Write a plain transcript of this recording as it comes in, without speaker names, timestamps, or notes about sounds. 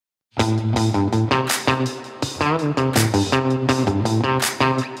Welcome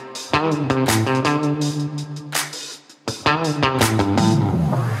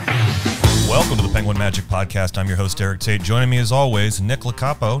to the Penguin Magic Podcast. I'm your host, Erik Tate. Joining me as always, Nick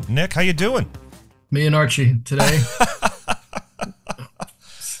Lacapo. Nick, how you doing? Me and Archie today.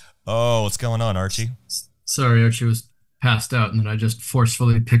 Oh, what's going on, Archie? Sorry, Archie was passed out, and then I just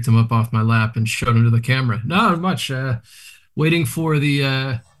forcefully picked him up off my lap and showed him to the camera. Not much. Waiting for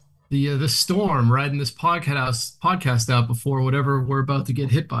the storm, riding this podcast out before whatever we're about to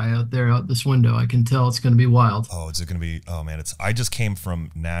get hit by out this window. I can tell it's going to be wild. Oh, is it going to be? Oh man, I just came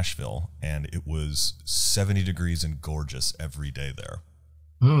from Nashville, and it was 70 degrees and gorgeous every day there.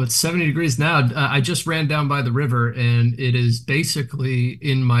 Oh, it's 70 degrees now. I just ran down by the river, and it is basically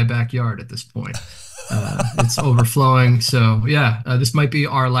in my backyard at this point. It's overflowing. So, yeah, this might be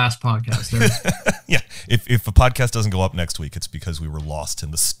our last podcast there. Yeah, if a podcast doesn't go up next week, it's because we were lost in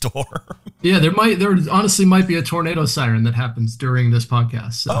the storm. Yeah, there honestly might be a tornado siren that happens during this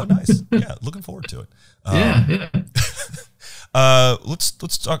podcast. So. Oh, nice. Yeah, looking forward to it. Yeah. Let's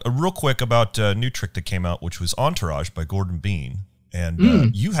talk real quick about a new trick that came out, which was Entourage by Gordon Bean.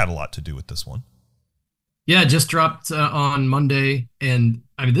 And you had a lot to do with this one. Yeah, just dropped on Monday. And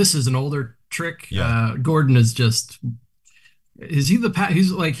I mean, this is an older trick. Yeah. Gordon is just, he's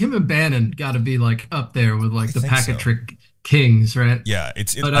like him and Bannon got to be like up there with like the packet trick kings, right? Yeah,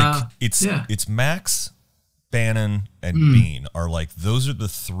 it's Max, Bannon, and Bean are like, those are the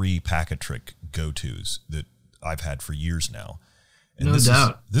three packet trick go-tos that I've had for years now. And no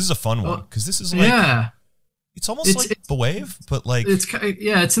doubt. This is a fun one because this is like, it's almost like the Wave, but like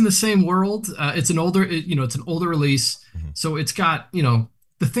it's in the same world. It's an older, it's an older release, so it's got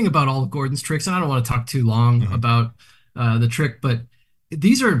the thing about all of Gordon's tricks, and I don't want to talk too long about the trick, but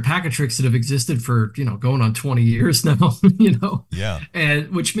these are packet tricks that have existed for going on 20 years now, yeah,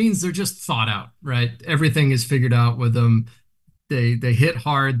 and which means they're just thought out, right? Everything is figured out with them. They hit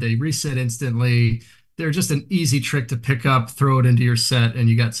hard, they reset instantly. They're just an easy trick to pick up, throw it into your set, and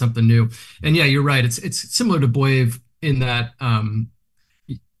you got something new. And yeah, you're right. It's similar to Wave in that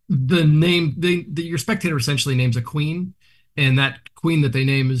your spectator essentially names a queen, and that queen that they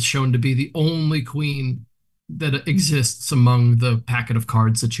name is shown to be the only queen that exists among the packet of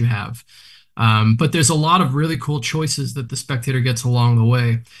cards that you have. But there's a lot of really cool choices that the spectator gets along the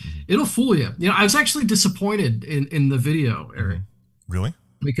way. It'll fool you. I was actually disappointed in the video, Erik. Really?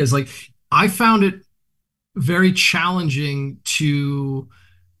 Because I found it very challenging to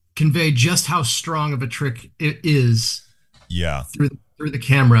convey just how strong of a trick it is through the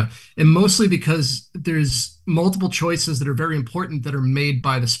camera, and mostly because there's multiple choices that are very important that are made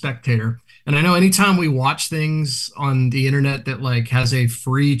by the spectator. And I know anytime we watch things on the internet that like has a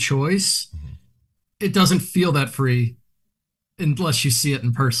free choice, it doesn't feel that free unless you see it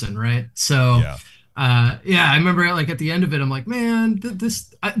in person, right? So I remember like at the end of it, I'm like, man, the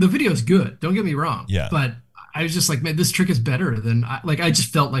video is good. Don't get me wrong. Yeah. But I was just like, man, this trick is better than I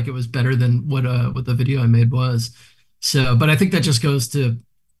just felt like it was better than what the video I made was. So, but I think that just goes to,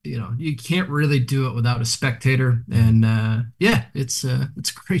 you can't really do it without a spectator. And it's a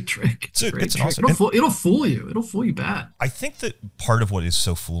great trick. It's a great trick. Awesome. It'll fool you. It'll fool you bad. I think that part of what is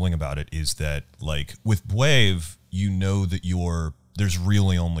so fooling about it is that like with Wave, that there's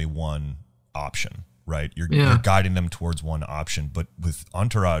really only one option, right? You're guiding them towards one option, but with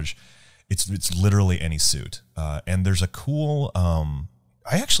Entourage, it's literally any suit. And there's a cool,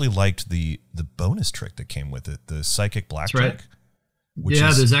 I actually liked the bonus trick that came with it, the psychic blackjack. Right.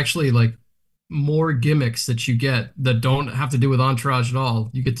 There's actually like more gimmicks that you get that don't have to do with Entourage at all.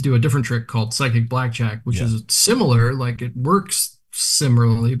 You get to do a different trick called psychic blackjack, which is similar, like it works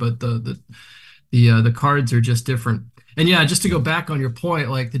similarly, but the cards are just different. And yeah, just to go back on your point,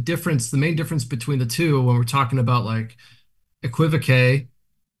 like the main difference between the two when we're talking about like equivocate,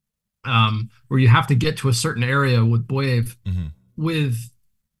 where you have to get to a certain area with Wave, with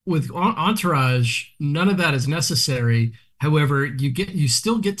Entourage, none of that is necessary. However, you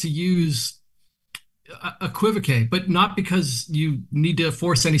still get to use equivocate, but not because you need to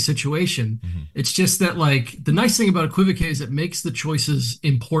force any situation. It's just that like the nice thing about equivocate is it makes the choices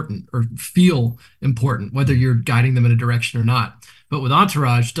important or feel important, whether you're guiding them in a direction or not. But with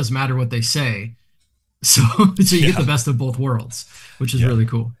Entourage, it doesn't matter what they say. So you get the best of both worlds, which is really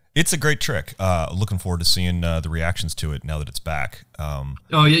cool. It's a great trick. Looking forward to seeing the reactions to it now that it's back. Oh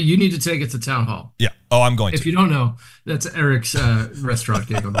yeah, you need to take it to Town Hall. Yeah. Oh, I'm going to. If you don't know, that's Erik's restaurant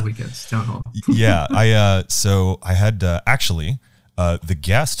gig on the weekends, Town Hall. Yeah. So I had actually The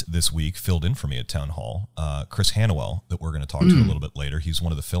guest this week filled in for me at Town Hall, Chris Hanowell, that we're going to talk to a little bit later. He's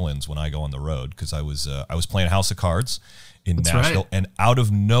one of the fill-ins when I go on the road because I was playing House of Cards in Nashville, and out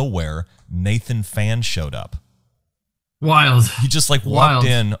of nowhere, Nathan Fan showed up. Wild. He just like walked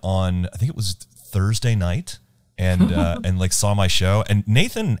in on, I think it was Thursday night, and and like saw my show. And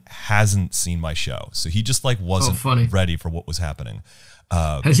Nathan hasn't seen my show, so he just like wasn't ready for what was happening.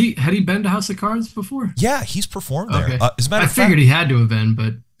 Had he been to House of Cards before? Yeah, he's performed there. Okay. As a matter I of figured fact, he had to have been,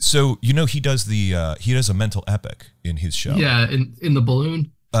 but so he does a mental epic in his show. Yeah, in the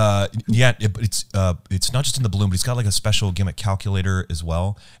balloon. But it's not just in the balloon, but he's got like a special gimmick calculator as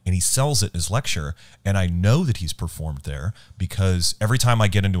well, and he sells it in his lecture. And I know that he's performed there because every time I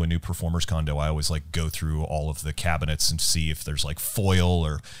get into a new performer's condo, I always like go through all of the cabinets and see if there's like foil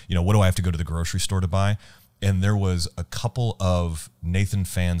or what do I have to go to the grocery store to buy. And there was a couple of Nathan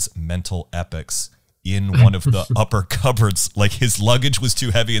Fan's mental epics in one of the upper cupboards. Like his luggage was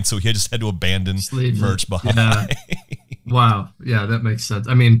too heavy, and so he just had to abandon merch behind. Yeah. Wow. Yeah, that makes sense.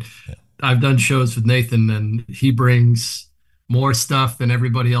 I mean, I've done shows with Nathan, and he brings more stuff than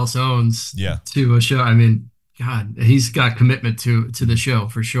everybody else owns to a show. I mean, God, he's got commitment to the show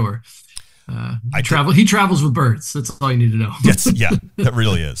for sure. He travels with birds. That's all you need to know. Yes, yeah, that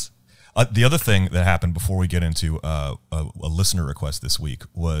really is. The other thing that happened before we get into a listener request this week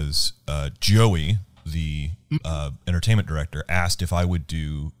was Joey, the entertainment director, asked if I would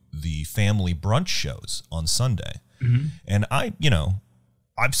do the family brunch shows on Sunday. Mm-hmm. And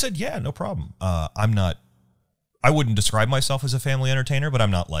I've said, yeah, no problem. I wouldn't describe myself as a family entertainer, but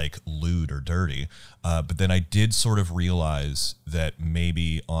I'm not like lewd or dirty. But then I did sort of realize that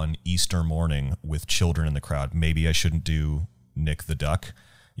maybe on Easter morning with children in the crowd, maybe I shouldn't do Nick the Duck,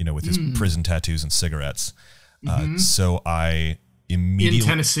 with his prison tattoos and cigarettes. So I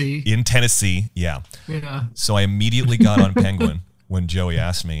immediately... In Tennessee, yeah. So I immediately got on Penguin when Joey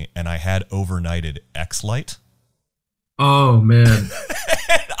asked me, and I had overnighted X-Light. Oh, man.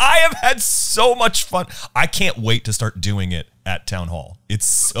 I have had so much fun. I can't wait to start doing it at Town Hall. It's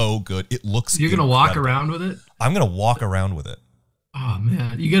so good. It looks You're going to walk around with it? I'm going to walk around with it. Oh,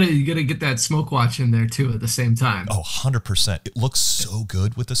 man. You gotta get that smoke watch in there, too, at the same time. Oh, 100%. It looks so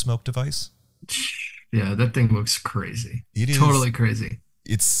good with the smoke device. Yeah, that thing looks crazy. It is totally crazy.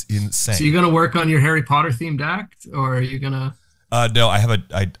 It's insane. So you're going to work on your Harry Potter themed act, or are you going to... No,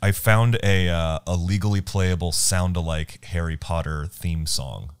 I found a legally playable sound-alike Harry Potter theme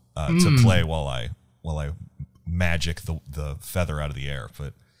song to play while I magic the feather out of the air.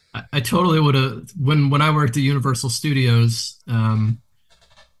 But I totally would have when I worked at Universal Studios. One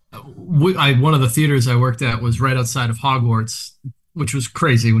of the theaters I worked at was right outside of Hogwarts, which was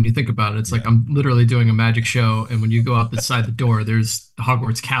crazy when you think about it. It's like I'm literally doing a magic show, and when you go out beside the door, there's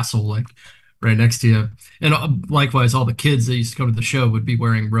Hogwarts Castle, like right next to you. And likewise, all the kids that used to come to the show would be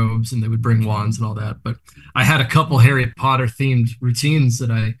wearing robes, and they would bring wands and all that. But I had a couple Harry Potter themed routines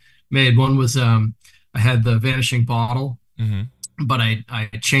that I made. One was I had the vanishing bottle, but I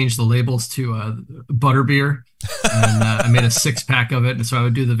changed the labels to butterbeer, and I made a 6-pack of it. And so I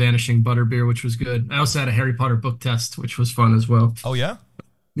would do the vanishing butterbeer, which was good. I also had a Harry Potter book test, which was fun as well. Oh, yeah?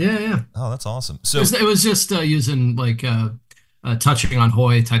 Yeah. Oh, that's awesome. So it was just using like touching on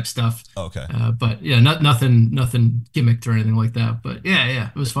Hoy type stuff. Okay. But yeah, nothing gimmicked or anything like that. But yeah,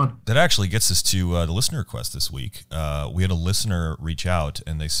 it was fun. That actually gets us to the listener request this week. We had a listener reach out,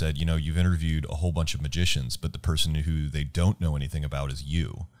 and they said, you've interviewed a whole bunch of magicians, but the person who they don't know anything about is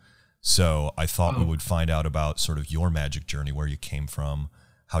you. So I thought we would find out about sort of your magic journey, where you came from,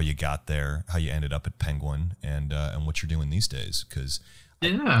 how you got there, how you ended up at Penguin, and what you're doing these days. Because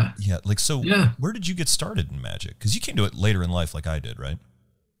where did you get started in magic? Because you came to it later in life, like I did, right?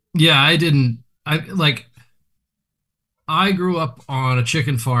 Yeah, I didn't. I grew up on a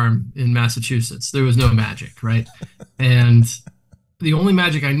chicken farm in Massachusetts. There was no magic, right? And the only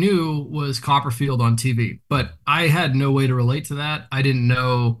magic I knew was Copperfield on TV, but I had no way to relate to that. I didn't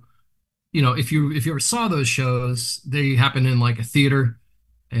know, if you ever saw those shows, they happen in like a theater,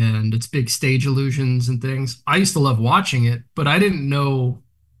 and it's big stage illusions and things. I used to love watching it, but I didn't know,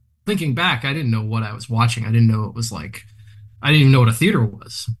 thinking back, I didn't know what I was watching. I didn't know it was like, I didn't even know what a theater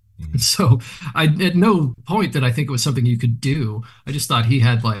was. Mm-hmm. So at no point did I think it was something you could do. I just thought he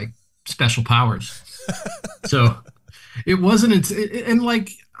had like special powers. So it wasn't, and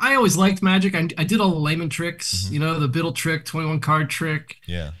like, I always liked magic. I did all the layman tricks, the Biddle trick, 21 card trick.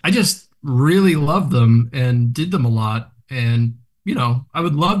 Yeah. I just really loved them and did them a lot. And I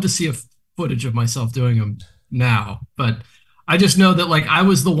would love to see a footage of myself doing them now, but I just know that like I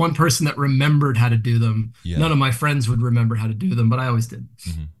was the one person that remembered how to do them. Yeah. None of my friends would remember how to do them, but I always did.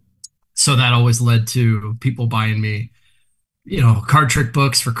 Mm-hmm. So that always led to people buying me card trick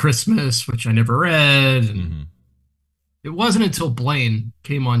books for Christmas, which I never read. And Hmm. it wasn't until Blaine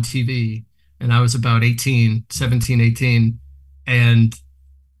came on TV and I was about 18, 17, 18, and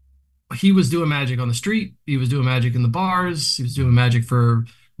he was doing magic on the street. He was doing magic in the bars. He was doing magic for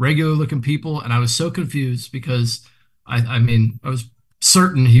regular looking people. And I was so confused because I mean, I was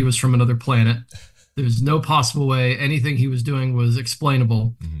certain he was from another planet. There's no possible way anything he was doing was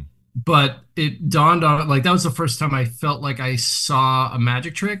explainable. Hmm. But it dawned on like that was the first time I felt like I saw a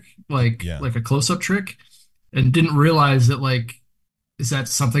magic trick, Yeah. like a close-up trick, and didn't realize that like, is that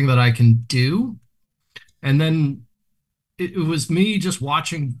something that I can do? And then it was me just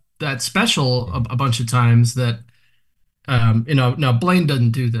watching that special Hmm. a bunch of times that now Blaine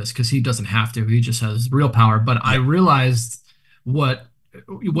doesn't do this because he doesn't have to. He just has real power. But I Yeah. realized what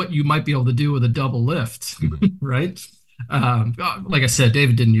what you might be able to do with a double lift, Hmm. right? Like I said,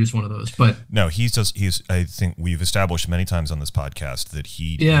 David didn't use one of those, but No, I think we've established many times on this podcast that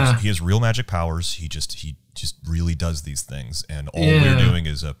yeah, he has real magic powers. He just really does these things, and all we're yeah, doing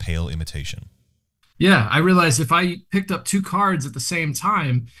is a pale imitation. yeah. I realized if I picked up two cards at the same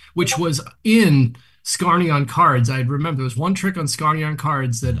time, which was in Scarny on cards, I'd remember there was one trick on Scarny on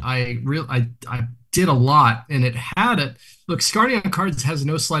cards that Mhm. I did a lot, and it had it. Look, Scarny on cards has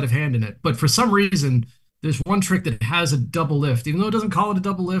no sleight of hand in it, but for some reason, there's one trick that has a double lift. Even though it doesn't call it a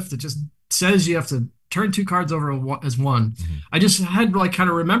double lift, it just says you have to turn two cards over as one. Mhm. I just had to like kind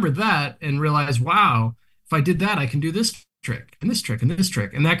of remember that and realize, wow, if I did that, I can do this trick and this trick and this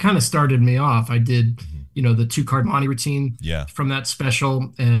trick, and that kind of started me off. I did, Mhm. the two card Monty routine Yeah. from that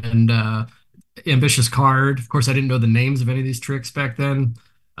special, and ambitious card. Of course, I didn't know the names of any of these tricks back then.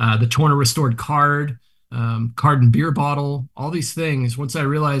 The Torna restored card, card and beer bottle, all these things. Once I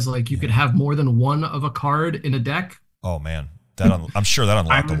realized like you Yeah. could have more than one of a card in a deck, Oh man, I'm sure that I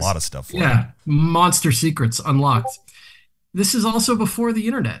unlocked a lot was, of stuff for you. yeah, monster secrets unlocked. This is also before the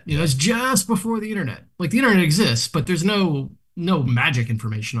internet. Yeah. It's just before the internet. Like the internet exists, but there's no magic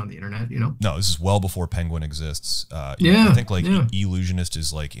information on the internet. No, this is well before Penguin exists. I Yeah, think like yeah. Illusionist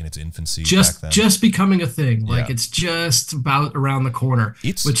is like in its infancy back just then. just becoming a thing. Like Yeah. it's just about around the corner,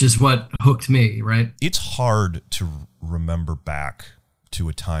 It's which is what hooked me, right? it's hard to remember back to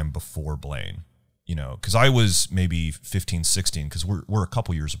a time before Blaine, because I was maybe 15, 16, because we're a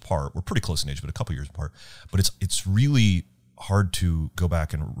couple years apart. We're pretty close in age, but a couple years apart. But it's really hard to go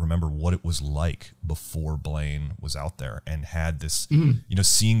back and remember what it was like before Blaine was out there and had this, Mhm.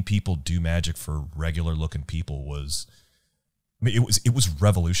 seeing people do magic for regular looking people was, I mean, it was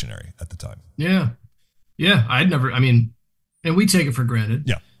revolutionary at the time. Yeah, yeah. I'd never. I mean, and we take it for granted.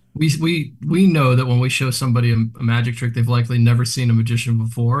 Yeah. We know that when we show somebody a magic trick, they've likely never seen a magician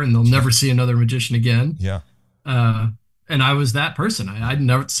before, and they'll Yeah. never see another magician again. Yeah. Uh, and I was that person. I'd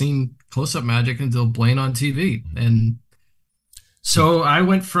never seen close-up magic until Blaine on TV, Mhm. and So, so I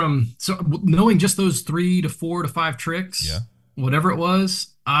went from knowing just those 3 to 4 to 5 tricks, yeah. whatever it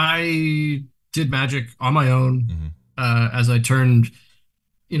was. I did magic on my own Hmm. as I turned,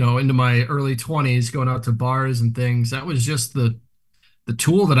 into my early 20s, going out to bars and things. That was just the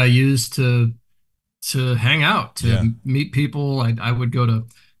tool that I used to hang out, Yeah. to meet people. I would go to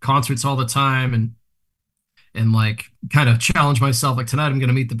concerts all the time and like kind of challenge myself. Like tonight I'm going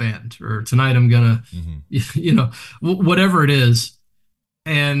to meet the band, or tonight I'm going to, Hmm. whatever it is.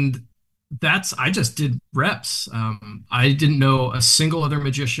 And I just did reps. I didn't know a single other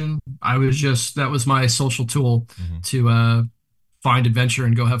magician. That was my social tool Hmm. to find adventure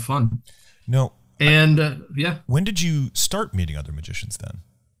and go have fun. No. And yeah, When did you start meeting other magicians then?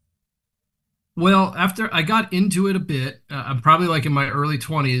 well, after I got into it a bit, I'm probably like in my early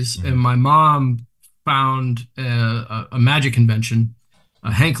 20s, Hmm. and my mom found a magic convention,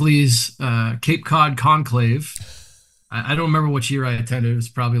 Hankley's Cape Cod Conclave. I don't remember which year I attended. It was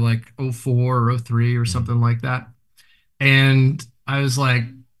probably like '04 or '03 or Hmm. something like that. And I was like,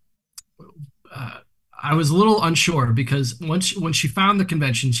 uh, I was a little unsure because when she found the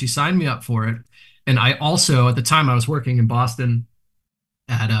convention, she signed me up for it. And I also, at the time, I was working in Boston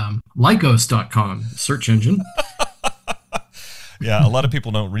at Lycos.com, search engine. Yeah, a lot of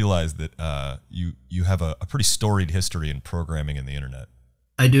people don't realize that you have a pretty storied history in programming in the internet.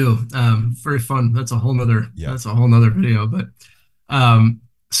 I do. Very fun. Yeah. That's a whole nother video. But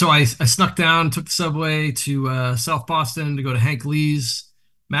so I snuck down, took the subway to South Boston to go to Hank Lee's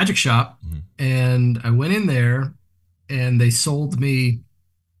magic shop, Hmm. and I went in there, and they sold me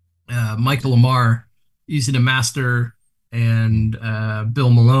Michael Lamar, Easy to Master, and Bill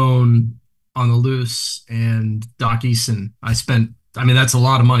Malone on the Loose, and Doc Eason. I mean, that's a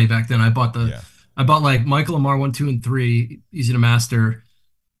lot of money back then. Yeah. I bought like Michael Lamar 1, 2, and 3, Easy to Master,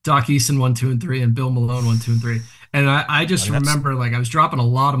 Doc Eason 1, 2, and 3, and Bill Malone 1, 2, and 3. And I I just mean, that's remember like I was dropping a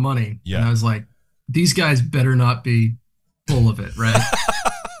lot of money and yeah, I was like, these guys better not be full of it, right?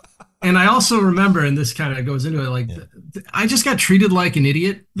 And I also remember, and this kind of goes into it, like yeah, I just got treated like an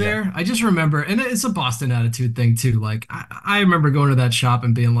idiot yeah, there. I just remember, and it's a Boston attitude thing too. Like I remember going to that shop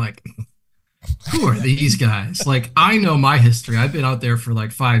and being like, who are these guys? Like I know my history. I've been out there for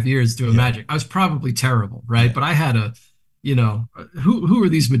like 5 years doing yeah, magic. I was probably terrible, right? yeah, But I had a, you know, who are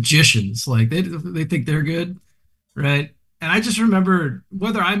these magicians? Like they think they're good, right? And I just remember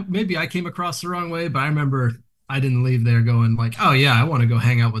whether I maybe I came across the wrong way, but I remember I didn't leave there going like, oh yeah, I want to go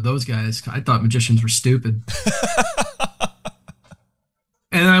hang out with those guys. I thought magicians were stupid.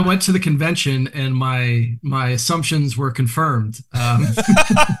 And I went to the convention, and my assumptions were confirmed.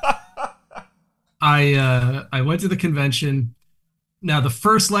 I went to the convention. Now the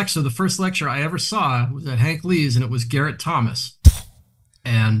first lecture I ever saw was at Hank Lee's, and it was Garrett Thomas.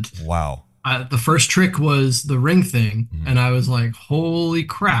 And wow, the first trick was the ring thing, mhm, and I was like, "Holy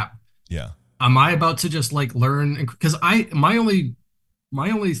crap! yeah, Am I about to just like learn?" Because I my only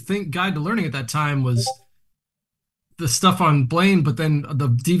thing guide to learning at that time was the stuff on Blaine, but then the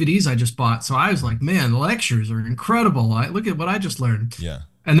DVDs I just bought. So I was like, "Man, the lectures are incredible! Look at what I just learned." yeah,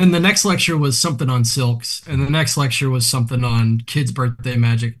 And then the next lecture was something on silks, and the next lecture was something on kids' birthday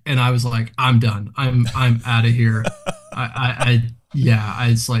magic, and I was like, "I'm done. I'm out of here." Yeah, I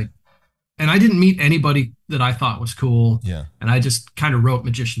was like, and I didn't meet anybody that I thought was cool, yeah, and I just kind of wrote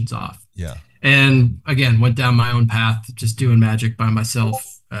magicians off. yeah, And again, went down my own path, just doing magic by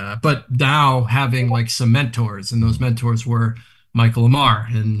myself. But now having like some mentors, and those mentors were Michael Amar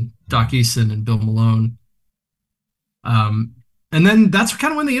and Doc mhm, Eason and Bill Malone. Um, and then that's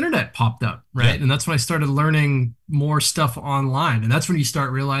kind of when the internet popped up, yeah, right? And that's when I started learning more stuff online. And that's when you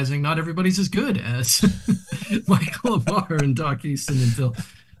start realizing not everybody's as good as Michael Amar and Doc Eason and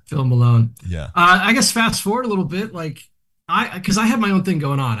Phil Malone. yeah, I guess fast forward a little bit, like because I had my own thing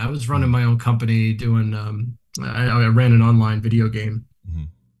going on. I was running mhm, my own company, doing I ran an online video game. mhm,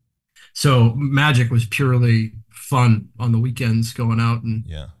 So magic was purely fun on the weekends, going out and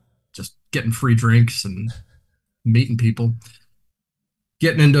yeah, just getting free drinks and meeting people,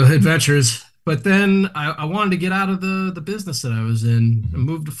 getting into adventures. But then I wanted to get out of the business that I was in. I mhm,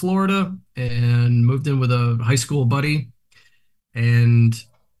 moved to Florida and moved in with a high school buddy. And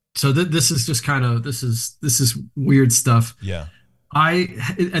so this is just kind of this is weird stuff. yeah. I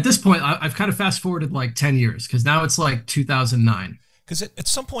at this point I've kind of fast forwarded like 10 years because now it's like 2009. Because at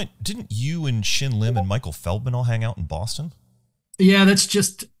some point, didn't you and Shin Lim and Michael Feldman all hang out in Boston? Yeah, that's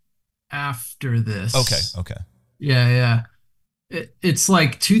just after Okay, this. okay, Yeah, yeah. It's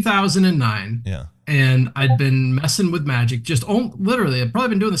like 2009, yeah, and I'd been messing with magic. Just literally, I've probably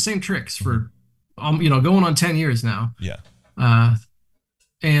been doing the same tricks mhm, for, going on 10 years now. yeah, Uh,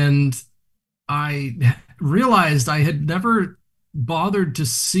 and I realized I had never bothered to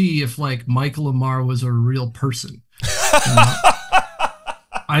see if like Michael Amar was a real person. You know?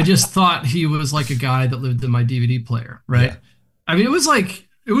 I just thought he was like a guy that lived in my DVD player, right? yeah, I mean, it was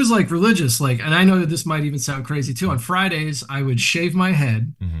like religious, like, and I know that this might even sound crazy too. On Fridays, I would shave my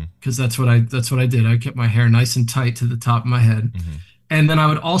head hmm, because that's what I did. I kept my hair nice and tight to the top of my head. hmm, And then I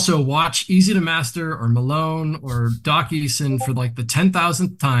would also watch Easy to Master or Malone or Doc Eason for like the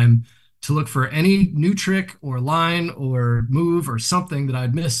 10,000th time to look for any new trick or line or move or something that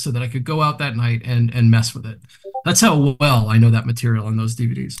I'd missed so that I could go out that night and mess with it. That's how well I know that material on those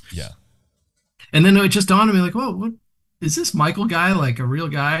DVDs. yeah, And then it just dawned on me like, whoa, what is this Michael guy like a real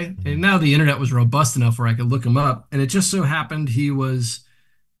guy? hmm, And now the internet was robust enough where I could look him up. And it just so happened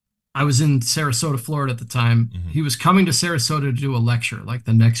I was in Sarasota, Florida at the time. hmm, He was coming to Sarasota to do a lecture like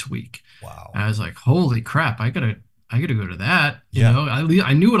the next week. wow, And I was like, holy crap, I gotta go to that. yeah,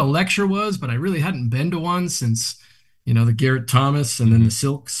 I knew what a lecture was, but I really hadn't been to one since, the Garrett Thomas and then hmm, the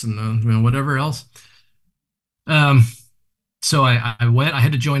Silks and whatever else. Um, so I went. I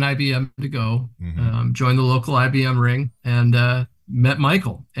had to join IBM to go. hmm, Join the local IBM ring and met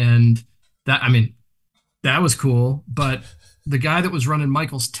Michael. And that I mean that was cool. But the guy that was running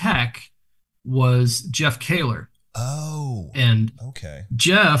Michael's tech was Jeff Kaler, oh, and okay,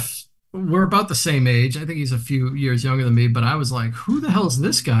 Jeff, we're about the same age. I think he's a few years younger than me, but I was like, who the hell is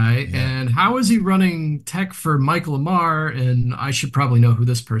this guy? yeah, And how is he running tech for Michael Amar? And I should probably know who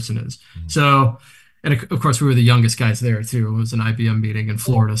this person is. mhm. So, and of course, we were the youngest guys there too. It was an IBM meeting in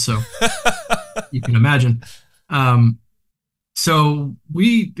Florida. So you can imagine. Um, so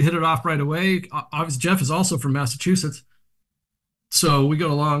we hit it off right away. Obviously, Jeff is also from Massachusetts. So we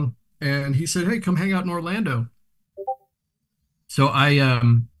go along and he said, hey, come hang out in Orlando. So I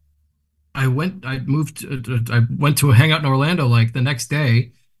went to a hangout in Orlando like the next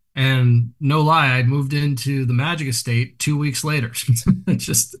day, And no lie, I moved into the Magic Estate 2 weeks later. It's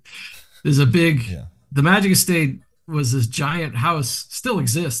just there's a big Yeah. the Magic Estate was this giant house, still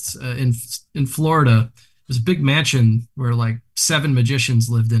exists in Florida. There's a big mansion where like 7 magicians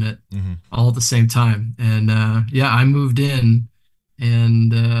lived in it Hmm. all at the same time. And yeah, I moved in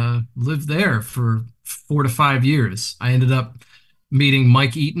and lived there for 4 to 5 years. I ended up meeting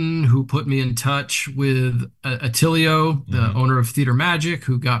Mike Eaton, who put me in touch with Attilio, the Hmm. owner of Theater Magic,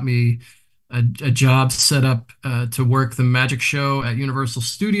 who got me a job set up to work the magic show at Universal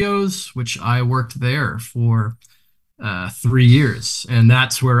Studios, which I worked there for 3 years. And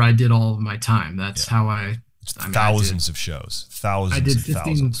that's where I did all of my time. That's Yeah. how I mean, Thousands of shows, I thousands did and 15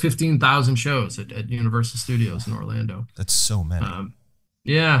 thousands. 15,000 shows at Universal Studios in Orlando. That's so many.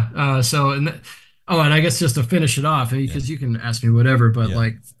 Yeah. So, oh, and I guess just to finish it off, Yeah. because you can ask me whatever, but Yeah.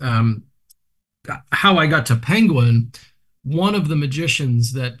 like, how I got to Penguin, one of the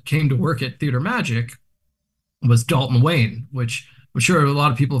magicians that came to work at Theater Magic was Dalton Wayne, which I'm sure a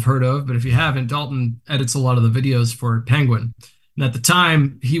lot of people have heard of, but if you haven't, Dalton edits a lot of the videos for Penguin. And at the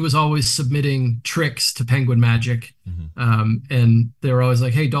time, he was always submitting tricks to Penguin Magic. Hmm. And they were always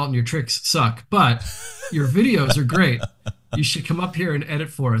like, hey, Dalton, your tricks suck, but your videos are great. You should come up here and edit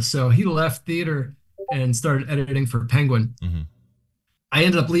for us. So he left theater and started editing for Penguin. Hmm. I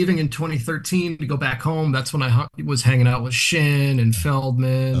ended up leaving in 2013 to go back home. That's when I was hanging out with Shin and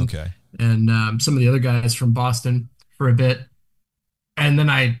Feldman Okay. and some of the other guys from Boston for a bit. And then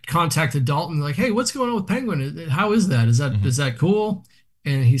I contacted Dalton, like, hey, what's going on with Penguin? How is that? Is that Hmm. is that cool?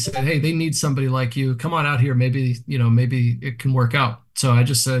 And he said, hey, they need somebody like you. Come on out here. Maybe, maybe it can work out. So I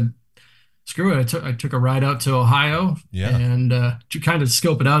just said, screw it. I took a ride out to Ohio Yeah. and to kind of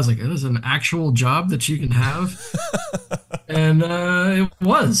scope it out. I was like, it is an actual job that you can have. And it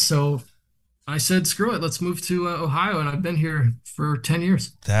was. So I said, screw it. Let's move to Ohio. And I've been here for 10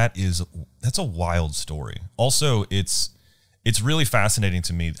 years. That's a wild story. Also, it's really fascinating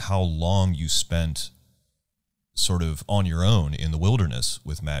to me how long you spent sort of on your own in the wilderness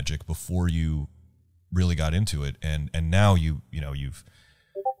with magic before you really got into it, and now you've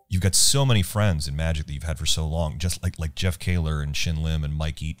got so many friends in magic that you've had for so long, just like Jeff Kaler and Shin Lim and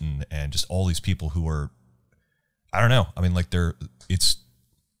Mike Eaton and just all these people who are, I don't know, I mean, like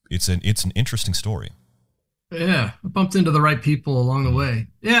it's an interesting story. Yeah, I bumped into the right people along the way.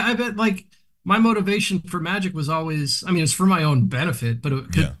 Yeah, I bet like my motivation for magic was always, I mean, it's for my own benefit,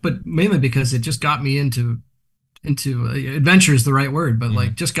 but Yeah. but mainly because it just got me into adventure is the right word, but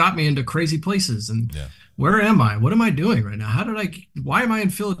like just got me into crazy places. And Yeah. where am I? What am I doing right now? Why am I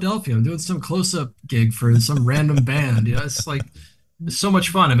in Philadelphia? I'm doing some close-up gig for some random band. It's like it's so much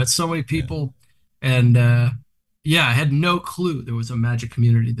fun. I met so many Yeah. people and yeah, I had no clue there was a magic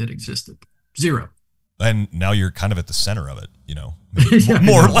community that existed. Zero. And now you're kind of at the center of it, Yeah,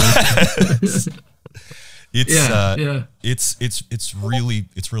 more or I know. less. It's Yeah. it's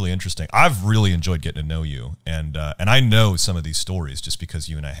really interesting. I've really enjoyed getting to know you, and I know some of these stories just because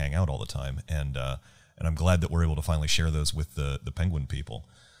you and I hang out all the time, and I'm glad that we're able to finally share those with the Penguin people.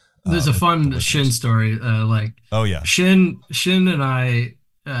 There's a with the fun listeners. Shin story. Like Oh yeah. Shin and I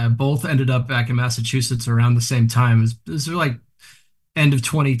both ended up back in Massachusetts around the same time. It was like end of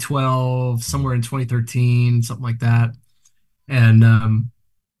 2012, somewhere in 2013, something like that. And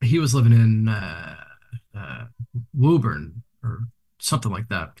he was living in Woburn or something like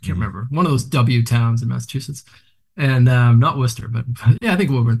that. I can't Mhm. remember. One of those W towns in Massachusetts. And not Worcester, but yeah, I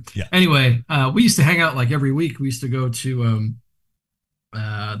think Woburn. Yeah. Anyway, we used to hang out like every week. We used to go to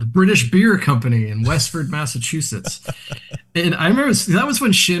the British Beer Company in Westford, Massachusetts. And I remember that was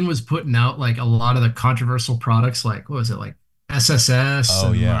when Shin was putting out like a lot of the controversial products, like what was it, like SSS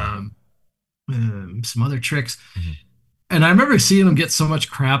Oh and yeah. some other tricks. Mhm. And I remember seeing him get so much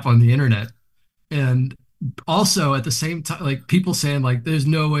crap on the internet. And also at the same time, like people saying like, there's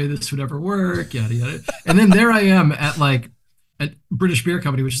no way this would ever work, yada yada. And then there I am at like a British Beer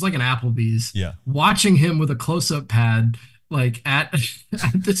Company, which is like an Applebee's, Yeah. watching him with a close-up pad, like at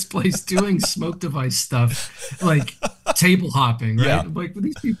this place doing smoke device stuff, like table hopping, right? Yeah. Like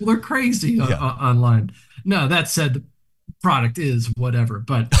these people are crazy Yeah. online. No, that said, the product is whatever.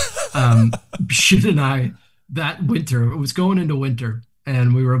 But Shin and I, that winter, it was going into winter,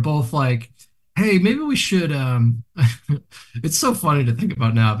 and we were both like, hey, maybe we should it's so funny to think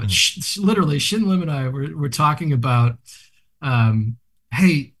about now, but literally Shin Lim and I were talking about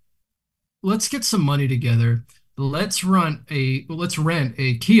hey, let's get some money together. Let's rent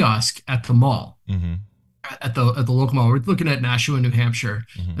a kiosk at the mall, Mm-hmm. at the local mall. We're looking at Nashua, New Hampshire,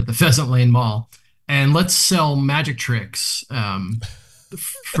 Mm-hmm. at the Pheasant Lane Mall, and let's sell magic tricks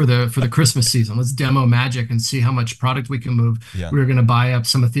for the Christmas season. Let's demo magic and see how much product we can move. Yeah. We were going to buy up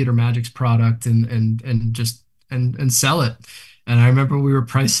some of Theater Magic's product and just and sell it. And I remember we were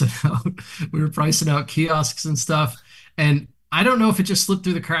pricing out kiosks and stuff. And I don't know if it just slipped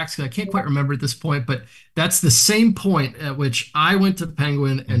through the cracks because I can't quite remember at this point, but that's the same point at which I went to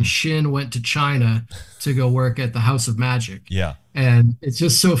Penguin and Shin went to China to go work at the House of Magic. Yeah. And it's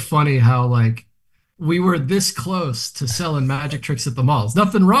just so funny how like we were this close to selling magic tricks at the malls.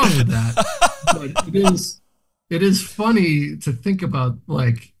 Nothing wrong with that. But it is funny to think about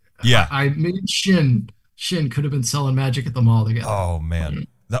like yeah. I made Shin could have been selling magic at the mall together. Oh man.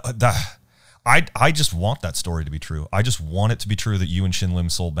 I just want that story to be true. I just want it to be true that you and Shin Lim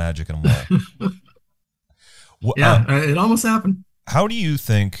sold magic in a mall. It almost happened. How do you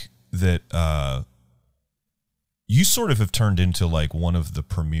think that you sort of have turned into like one of the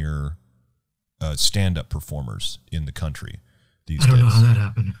premier stand-up performers in the country these days? I don't know how that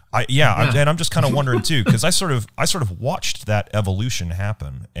happened. And I'm just kind of wondering too, because I sort of watched that evolution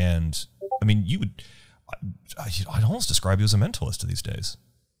happen, and I mean, I'd almost describe you as a mentalist these days.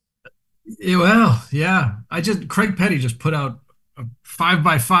 Well, yeah. Craig Petty just put out a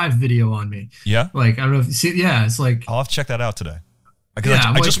 5x5 video on me. Yeah. Like, I don't know if you see it. Yeah. It's like, I'll have to check that out today. I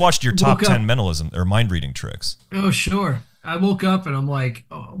just watched your top 10 mentalism or mind reading tricks. Oh, sure. I woke up and I'm like,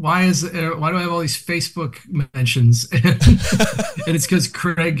 why do I have all these Facebook mentions? And it's because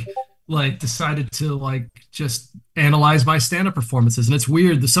Craig like decided to like just analyze my stand-up performances. And it's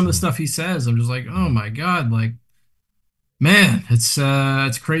weird. Some of the stuff he says, I'm just like, oh my God, like, man, it's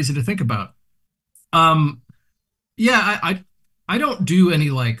crazy to think about. I don't do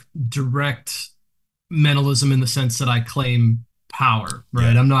any like direct mentalism in the sense that I claim power,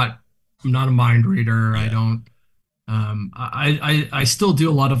 right? Yeah. I'm not a mind reader. Yeah. I don't I still do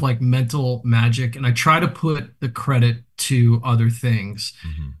a lot of like mental magic, and I try to put the credit to other things.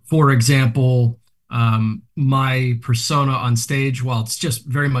 For example, my persona on stage, while it's just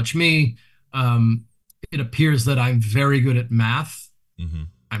very much me, it appears that I'm very good at math.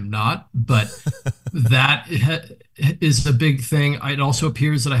 I'm not, but that is a big thing. It also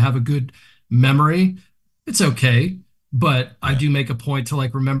appears that I have a good memory. It's okay, but I do make a point to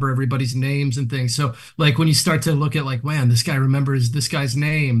like remember everybody's names and things. So like when you start to look at like, man, this guy remembers this guy's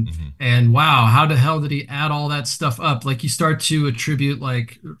name, and wow, how the hell did he add all that stuff up? Like you start to attribute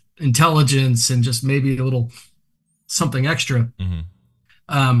like intelligence and just maybe a little something extra.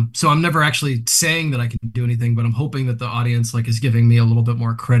 So I'm never actually saying that I can do anything, but I'm hoping that the audience like is giving me a little bit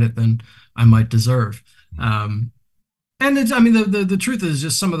more credit than I might deserve. And it's, I mean, the truth is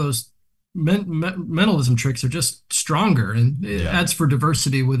just some of those mentalism tricks are just stronger, and it adds for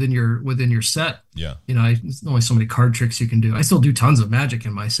diversity within your set. You know, there's only so many card tricks you can do. I still do tons of magic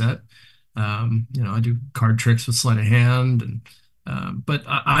in my set. You know, I do card tricks with sleight of hand, and but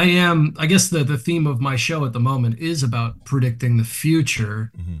I guess the theme of my show at the moment is about predicting the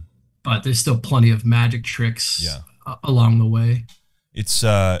future, but there's still plenty of magic tricks along the way.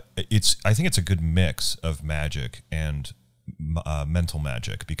 I think it's a good mix of magic and mental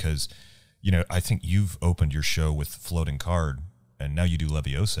magic, because, you know, I think you've opened your show with floating card, and now you do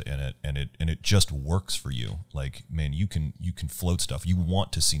Leviosa in it, and it just works for you. Like, man, you can float stuff. You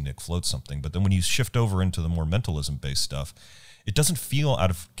want to see Nick float something, but then when you shift over into the more mentalism based stuff, it doesn't feel out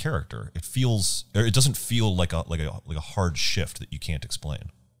of character. It doesn't feel like a hard shift that you can't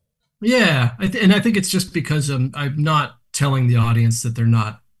explain. Yeah, and I think it's just because I'm not telling the audience that they're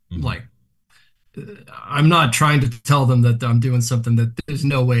not like. I'm not trying to tell them that I'm doing something that there's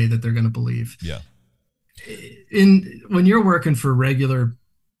no way that they're going to believe. Yeah. When you're working for regular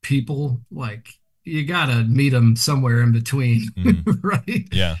people, like, you gotta meet them somewhere in between, right?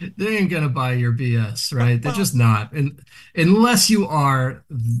 Yeah. They ain't gonna buy your BS, right? They're just not. And unless you are,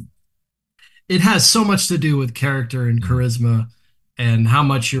 it has so much to do with character and charisma and how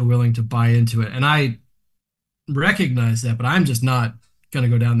much you're willing to buy into it. And I recognize that, but I'm just not gonna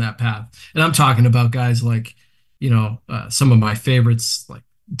go down that path. And I'm talking about guys like, you know, some of my favorites, like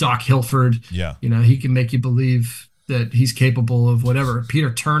Doc Hilford. Yeah. You know, he can make you believe that he's capable of whatever.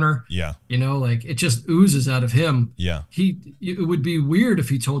 Peter Turner. Yeah. You know, like it just oozes out of him. Yeah. It would be weird if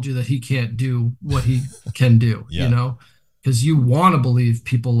he told you that he can't do what he can do, you know, because you want to believe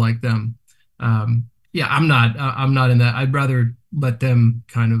people like them. I'm not in that. I'd rather let them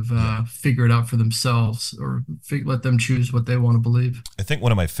kind of figure it out for themselves, or let them choose what they want to believe. I think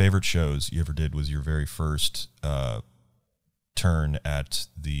one of my favorite shows you ever did was your very first turn at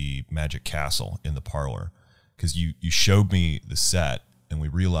the Magic Castle in the parlor, because you showed me the set, and we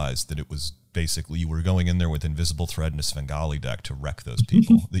realized that it was basically you were going in there with invisible thread and a Svengali deck to wreck those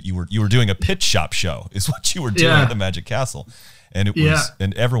people. That you were doing a pitch shop show is what you were doing at the Magic Castle, and it was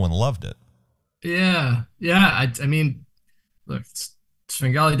and everyone loved it. Yeah. I mean, look,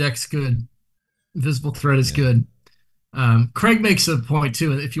 Svengali deck's good. Invisible thread is good. Craig makes a point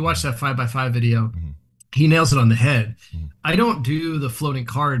too. If you watch that 5x5 video, he nails it on the head. I don't do the floating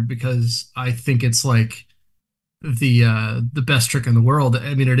card because I think it's like the best trick in the world.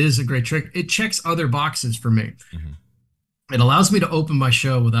 I mean, it is a great trick. It checks other boxes for me. It allows me to open my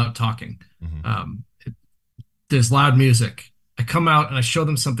show without talking. There's loud music. I come out and I show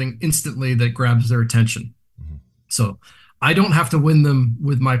them something instantly that grabs their attention. So I don't have to win them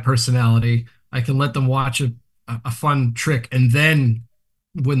with my personality. I can let them watch a fun trick and then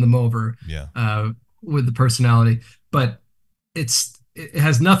win them over with the personality. But it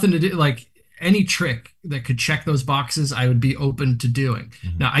has nothing to do, like any trick that could check those boxes, I would be open to doing.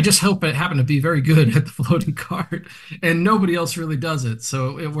 Now, I just hope it happened to be very good at the floating card, and nobody else really does it.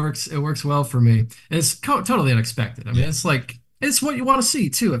 So it works well for me. And it's totally unexpected. I mean, it's like, it's what you want to see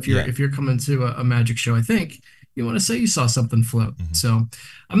too. If you're coming to a magic show, I think you want to say you saw something float. So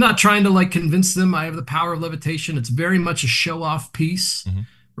I'm not trying to like convince them I have the power of levitation. It's very much a show off piece,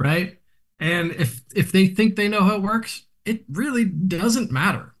 right? And if they think they know how it works, it really doesn't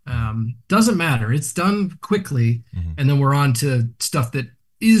matter. Doesn't matter. It's done quickly, and then we're on to stuff that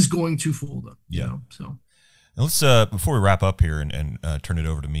is going to fool them. You know? So. And let's before we wrap up here and turn it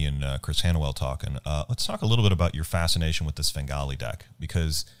over to me and Chris Hanowell talking, let's talk a little bit about your fascination with the Svengali deck,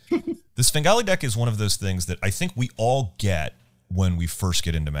 because the Svengali deck is one of those things that I think we all get when we first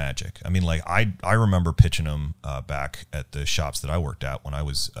get into Magic. I mean, like I remember pitching them back at the shops that I worked at when I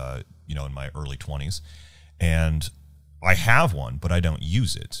was in my early 20s, and I have one, but I don't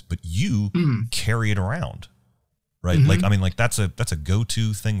use it. But you carry it around. Right, like I mean, like that's a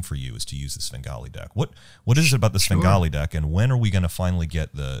go-to thing for you, is to use the Svengali deck. What is it about the Svengali deck, and when are we going to finally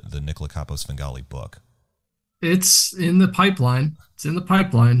get the Nicola Capo Svengali book? It's in the pipeline.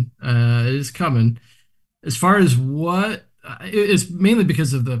 It is coming. As far as what, it's mainly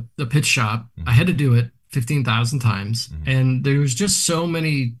because of the pitch shop. I had to do it 15,000 times, and there was just so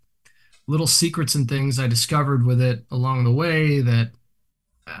many little secrets and things I discovered with it along the way that,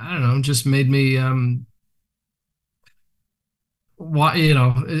 I don't know, just made me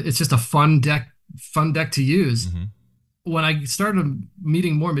it's just a fun deck to use. When I started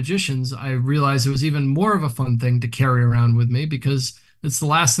meeting more magicians, I realized it was even more of a fun thing to carry around with me, because it's the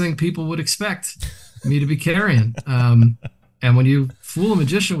last thing people would expect me to be carrying. And when you fool a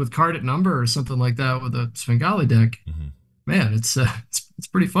magician with card at number or something like that with a Svengali deck, man, it's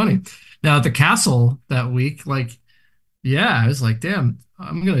pretty funny. Now at the castle that week, like, I was like, damn,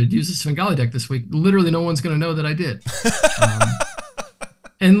 I'm going to use the Svengali deck this week. Literally no one's going to know that I did.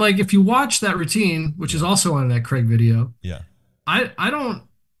 And like, if you watch that routine, which is also on that Craig video, I don't,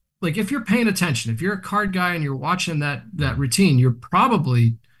 like, if you're paying attention, if you're a card guy and you're watching that routine, you're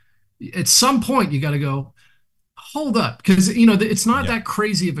probably, at some point, you got to go, hold up. Because, it's not that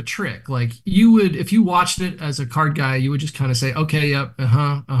crazy of a trick. Like, you would, if you watched it as a card guy, you would just kind of say, okay, yep,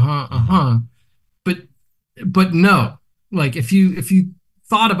 But no, like, if you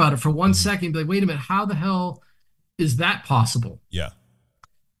thought about it for 1 second, you'd be like, wait a minute, how the hell is that possible?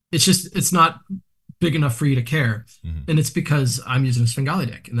 It's not big enough for you to care. And it's because I'm using a Svengali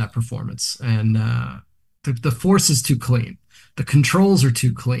deck in that performance. And the force is too clean. The controls are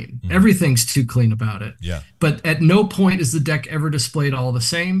too clean. Everything's too clean about it. But at no point is the deck ever displayed all the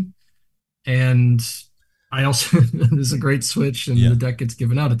same. And I also, there's a great switch, and the deck gets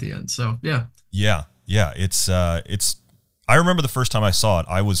given out at the end. So, it's I remember the first time I saw it,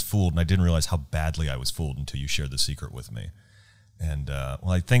 I was fooled, and I didn't realize how badly I was fooled until you shared the secret with me. And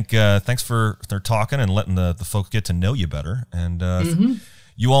I think thanks for talking and letting the folks get to know you better. And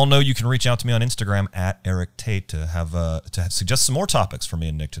you all know you can reach out to me on Instagram at Erik Tate to have to suggest some more topics for me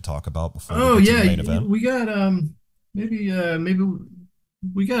and Nick to talk about before we get to the main event. We got maybe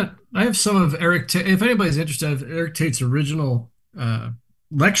we got. I have some of Erik Tate. If anybody's interested, I have Erik Tate's original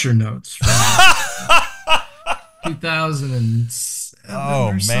lecture notes from 2007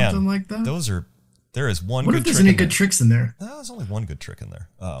 or something like that. There is one good trick. What if there's any good tricks in there? No, there's only one good trick in there.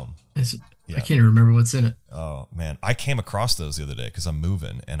 I can't even remember what's in it. Oh, man. I came across those the other day because I'm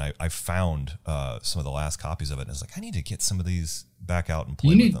moving, and I found some of the last copies of it, and I was like, I need to get some of these back out and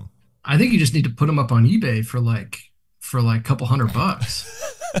play with them. I think you just need to put them up on eBay for like a couple $100.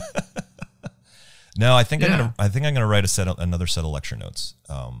 No, I think I'm gonna write another set of lecture notes.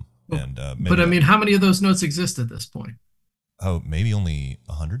 But I mean, how many of those notes exist at this point? Oh, maybe only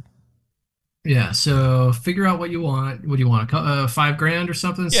 100. Yeah, so figure out what you want. What do you want? $5 grand or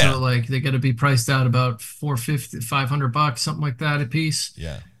something? Yeah. So like they got to be priced out about 450, $500, something like that a piece.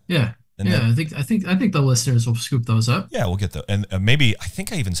 Yeah. Yeah. And Yeah, then I think the listeners will scoop those up. yeah, we'll get the and maybe I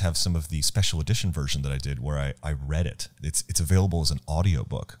think I even have some of the special edition version that I did where I read it. It's available as an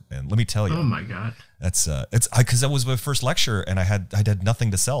audiobook. And let me tell you, Oh my God. that's it's because that was my first lecture and I had nothing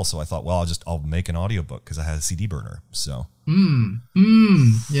to sell, so I thought, well, I'll make an audiobook because I had a CD burner. So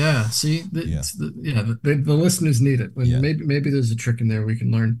Yeah. See, yeah, the listeners need it. And yeah, maybe there's a trick in there we can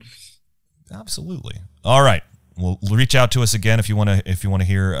learn. absolutely. All right. Well, reach out to us again if you want to hear if you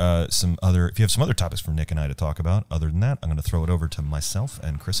have some other topics for Nick and I to talk about. Other than that, I'm going to throw it over to myself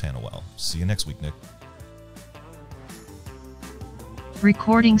and Chris Hanowell. See you next week, Nick.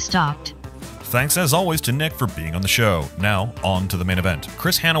 Recording stopped. Thanks as always to Nick for being on the show. Now, on to the main event.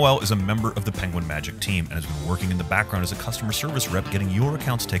 Chris Hanowell is a member of the Penguin Magic team and has been working in the background as a customer service rep getting your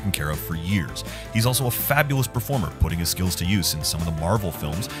accounts taken care of for years. He's also a fabulous performer, putting his skills to use in some of the Marvel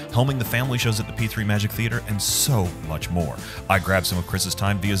films, helming the family shows at the P3 Magic Theater, and so much more. I grabbed some of Chris's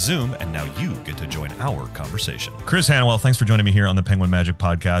time via Zoom, and now you get to join our conversation. Chris Hanowell, thanks for joining me here on the Penguin Magic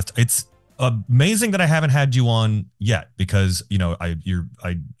podcast. It's amazing that I haven't had you on yet because you're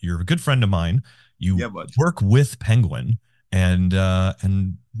a good friend of mine. You work with Penguin, and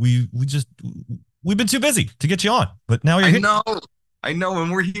we've been too busy to get you on, but now you're here. I know,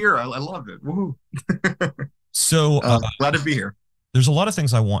 and we're here. I love it. Woohoo! So glad to be here. There's a lot of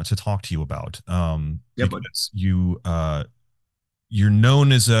things I want to talk to you about. Because you're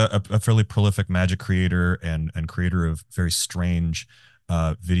known as a fairly prolific magic creator and creator of very strange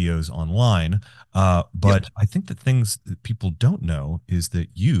videos online. But I think the things that people don't know is that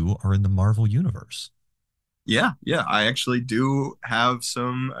you are in the Marvel universe. Yeah. I actually do have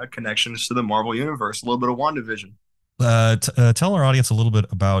some connections to the Marvel universe, a little bit of WandaVision. Tell our audience a little bit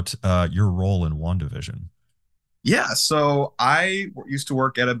about your role in WandaVision. Yeah, so I used to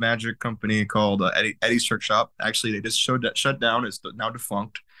work at a magic company called Eddie's Trick Shop. Actually, they just shut down. It's now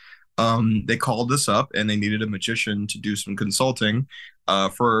defunct. They called us up and they needed a magician to do some consulting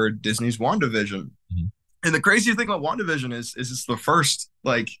for Disney's WandaVision. Mm-hmm. And the crazy thing about WandaVision is it's the first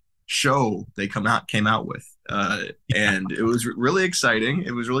show they came out with, and it was really exciting.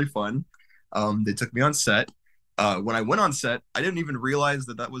 It was really fun. They took me on set. When I went on set, I didn't even realize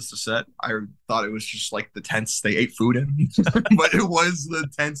that was the set. I thought it was just like the tents they ate food in, but it was the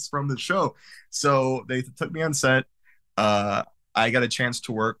tents from the show. So they took me on set. I got a chance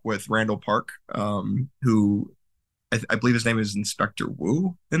to work with Randall Park, who I believe his name is Inspector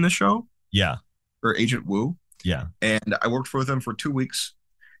Wu in the show. Yeah. Or Agent Wu. Yeah. And I worked with him for 2 weeks,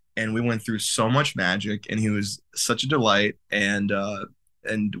 and we went through so much magic, and he was such a delight. And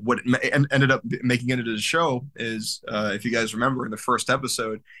what ended up making it into the show is, if you guys remember in the first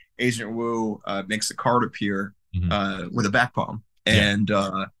episode, Agent Wu makes a card appear with a back palm. And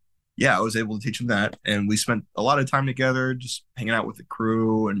I was able to teach him that. And we spent a lot of time together just hanging out with the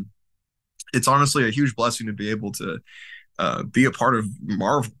crew. And it's honestly a huge blessing to be able to be a part of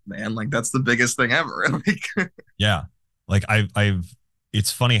Marvel, man. Like, that's the biggest thing ever. Yeah. Like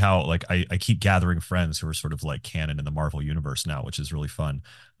it's funny how I keep gathering friends who are sort of like canon in the Marvel universe now, which is really fun.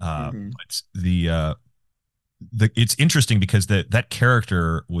 But it's interesting because that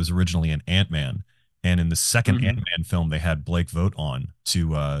character was originally an Ant-Man, and in the second Ant-Man film, they had Blake Vogt on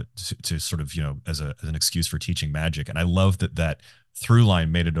to sort of as an excuse for teaching magic, and I love that through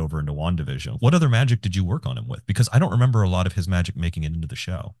line made it over into WandaVision. What other magic did you work on him with? Because I don't remember a lot of his magic making it into the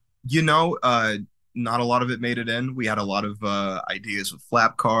show. Not a lot of it made it in. We had a lot of ideas with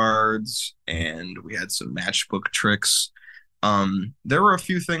flap cards, and we had some matchbook tricks. There were a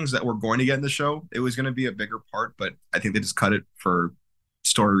few things that were going to get in the show. It was going to be a bigger part, but I think they just cut it for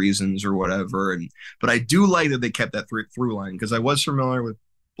story reasons or whatever. But I do like that they kept that through line, because I was familiar with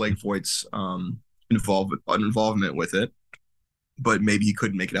Blake Voigt's involvement with it, but maybe he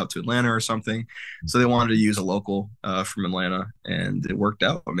couldn't make it out to Atlanta or something. So they wanted to use a local from Atlanta, and it worked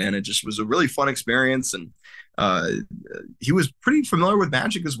out, man. It just was a really fun experience. And he was pretty familiar with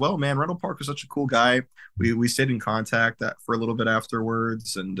magic as well, man. Randall Park was such a cool guy. We stayed in contact for a little bit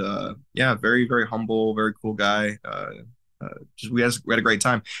afterwards. And very, very humble, very cool guy. We had a great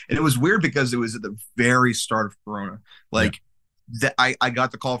time. And it was weird because it was at the very start of Corona. I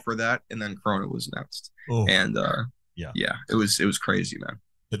got the call for that, and then Corona was announced. Oh. And it was crazy, man.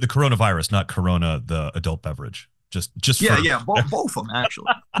 The coronavirus, not Corona, the adult beverage. Just both of them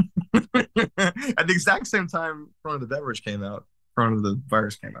actually. At the exact same time, Corona the beverage came out. Corona the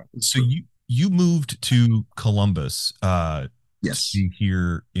virus came out. So you moved to Columbus Yes. be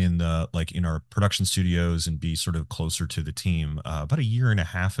here in the like in our production studios and be sort of closer to the team about a year and a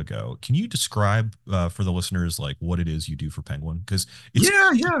half ago. Can you describe for the listeners like what it is you do for Penguin? Because it's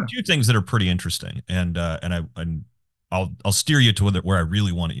Yeah. two things that are pretty interesting, and I'll steer you to where I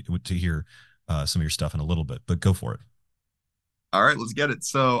really want to hear some of your stuff in a little bit. But go for it. All right, let's get it.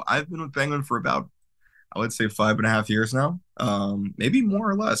 So I've been with Penguin for about, I would say, 5.5 years now, maybe more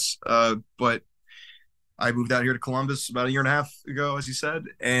or less. But I moved out here to Columbus about a year and a half ago, as you said,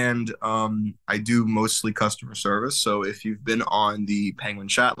 and I do mostly customer service. So if you've been on the Penguin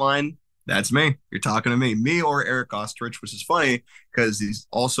chat line, that's me. You're talking to me or Erik Ostrich, which is funny because he's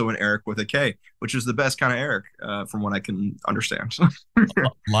also an Erik with a K, which is the best kind of Erik, from what I can understand.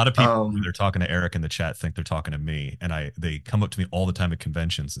 A lot of people when um, they're talking to Erik in the chat think they're talking to me, and they come up to me all the time at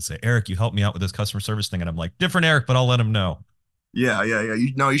conventions and say, "Erik, you help me out with this customer service thing," and I'm like, "Different Erik, but I'll let him know." yeah.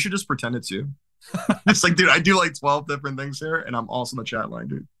 You should just pretend it's you. It's like, dude, I do like 12 different things here, and I'm also in the chat line,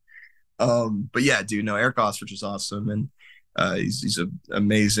 dude. But yeah, dude, no, Erik Ostrich is awesome, and he's an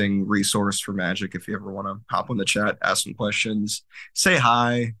amazing resource for Magic. If you ever want to hop on the chat, ask some questions, say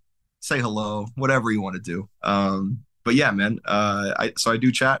hi, say hello, whatever you want to do. But yeah, man, I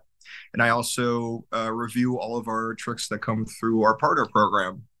do chat, and I also review all of our tricks that come through our partner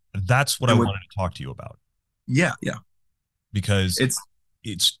program. That's what I wanted to talk to you about. Yeah, because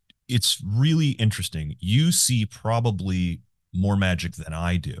it's really interesting. You see probably more Magic than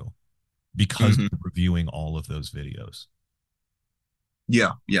I do because of reviewing all of those videos.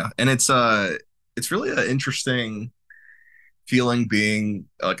 Yeah, and it's really an interesting feeling being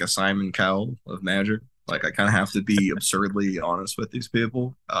like a Simon Cowell of Magic. Like I kind of have to be absurdly honest with these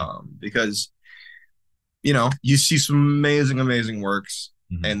people, because you see some amazing works,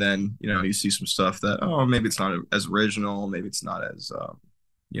 and then you see some stuff that, oh, maybe it's not as original, maybe it's not as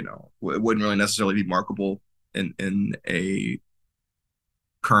it wouldn't really necessarily be markable in a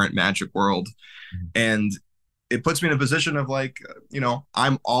current Magic world, and it puts me in a position of like,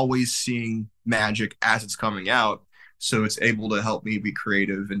 I'm always seeing Magic as it's coming out, so it's able to help me be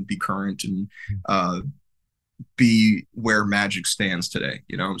creative and be current and be where Magic stands today.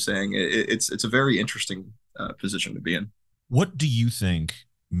 You know what I'm saying? It's a very interesting position to be in. What do you think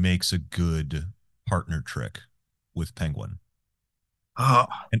makes a good partner trick with Penguin?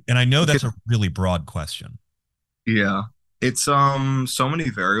 And I know that's a really broad question. Yeah, it's so many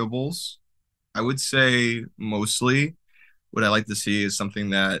variables. I would say mostly what I like to see is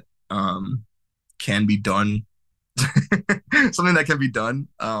something that can be done. Something that can be done.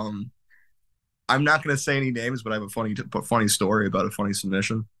 I'm not going to say any names, but I have a funny story about a funny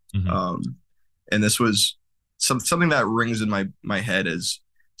submission. And this was something that rings in my head as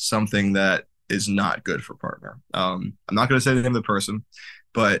something that is not good for partner. I'm not going to say the name of the person,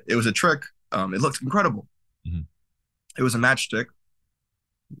 but it was a trick. It looked incredible. It was a matchstick.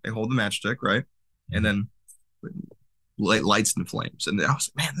 They hold the matchstick, right? And then lights and flames. And I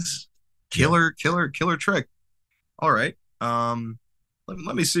was like, man, this is killer trick. All right.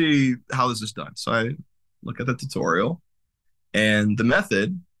 Let me see how this is done. So I look at the tutorial, and the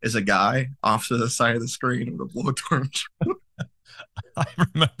method is a guy off to the side of the screen with a blowtorch. I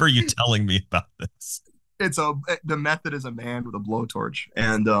remember you telling me about this. The method is a man with a blowtorch,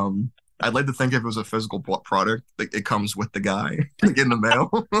 and I'd like to think if it was a physical product, like it comes with the guy in the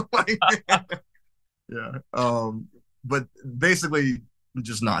mail. Yeah. But basically,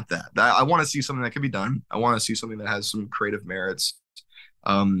 just not that. I want to see something that can be done. I want to see something that has some creative merits.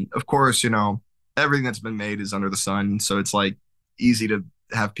 Of course, everything that's been made is under the sun, so it's like easy to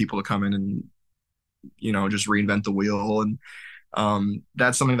have people to come in and just reinvent the wheel, and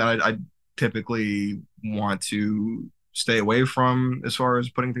that's something that I typically want to stay away from as far as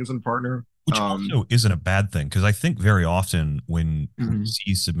putting things in partner. Which also isn't a bad thing, because I think very often when we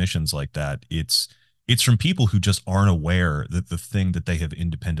see submissions like that, it's from people who just aren't aware that the thing that they have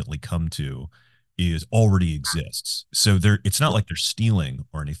independently come to is already exists. So it's not like they're stealing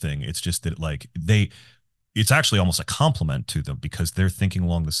or anything. It's just that like it's actually almost a compliment to them because they're thinking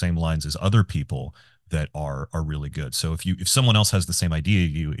along the same lines as other people that are really good. So if someone else has the same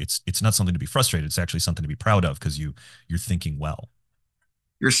idea, it's not something to be frustrated. It's actually something to be proud of because you're thinking well.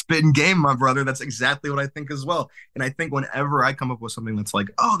 You're spitting game, my brother. That's exactly what I think as well. And I think whenever I come up with something that's like,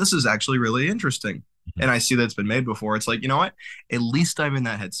 oh, this is actually really interesting, and I see that it's been made before, it's like, you know what? At least I'm in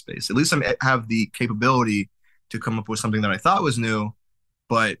that headspace. At least I have the capability to come up with something that I thought was new,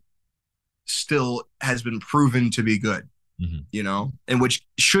 but still has been proven to be good, and which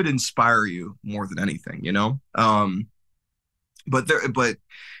should inspire you more than anything, But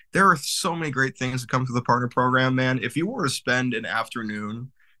there are so many great things that come through the partner program, man. If you were to spend an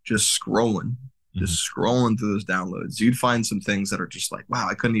afternoon just scrolling just scrolling through those downloads, you'd find some things that are just like, wow,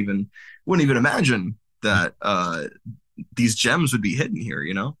 wouldn't even imagine that these gems would be hidden here,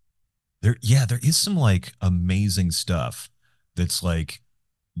 you know? There is some like amazing stuff that's like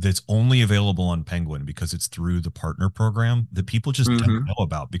that's only available on Penguin because it's through the partner program that people just don't know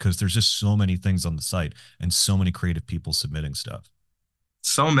about because there's just so many things on the site and so many creative people submitting stuff.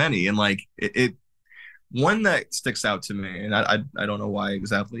 So many. And like it one that sticks out to me, and I don't know why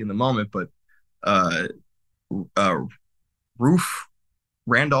exactly in the moment, but uh uh Roof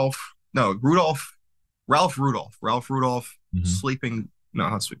Randolph no Rudolph Ralph Rudolph sleeping no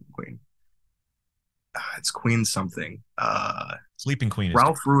not sleeping queen. It's Queen something. Sleeping Queen is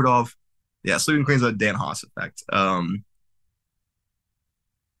Ralph Rudolph. Yeah, Sleeping Queen's a Dan Haas effect.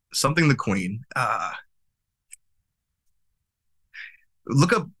 Something the Queen.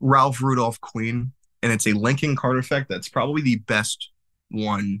 Look up Ralph Rudolph Queen, and it's a linking card effect that's probably the best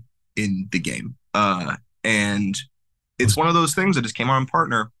one in the game. And it's one of those things that just came on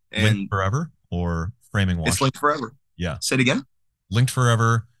partner. And Linked Forever or Framing Wash? It's Linked Forever. Yeah. Say it again. Linked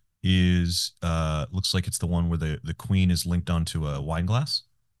Forever is looks like it's the one where the queen is linked onto a wine glass.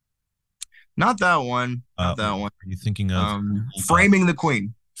 Not that one. Not that one. Are you thinking of Framing the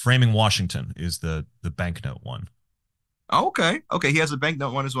Queen? Framing Washington is the banknote one. Oh, okay. Okay, he has a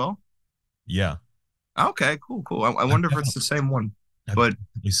banknote one as well. Yeah. Okay, cool. I wonder if it's the same one. But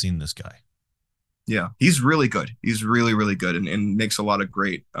we've seen this guy. Yeah, he's really good. He's really good and makes a lot of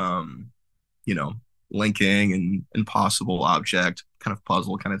great linking and impossible object kind of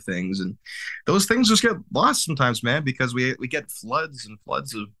puzzle kind of things. And those things just get lost sometimes, man, because we get floods and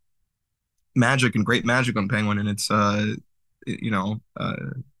floods of magic and great magic on Penguin. And it's I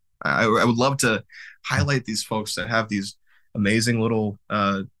would love to highlight these folks that have these amazing little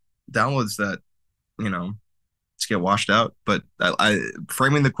downloads that just get washed out. But I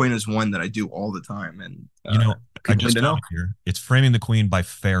Framing the Queen is one that I do all the time. And I just got it here. It's Framing the Queen by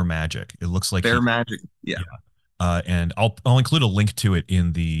Fair Magic. It looks like Fair Magic. Yeah. And I'll include a link to it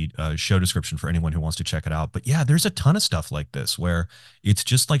in the show description for anyone who wants to check it out. But yeah, there's a ton of stuff like this where it's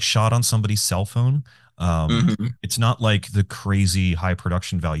just like shot on somebody's cell phone. It's not like the crazy high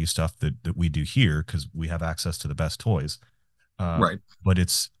production value stuff that we do here because we have access to the best toys. Right. But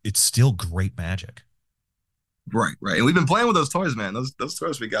it's still great magic. Right. And we've been playing with those toys, man. Those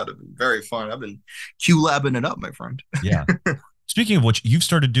toys we got have been very fun. I've been Q-labbing it up, my friend. Yeah. Speaking of which, you've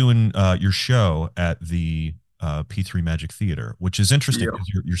started doing your show at the P3 Magic Theater, which is interesting because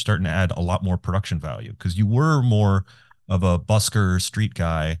you're starting to add a lot more production value because you were more of a busker street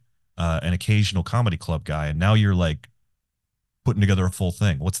guy, an occasional comedy club guy, and now you're like putting together a full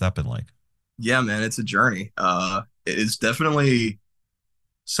thing. What's that been like? Yeah, man, it's a journey. It is definitely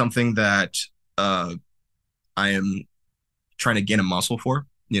something that I am trying to gain a muscle for.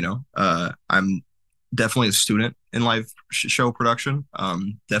 I'm definitely a student in live show production.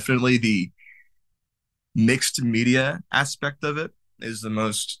 Definitely the mixed media aspect of it is the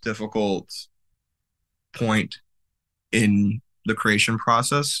most difficult point in the creation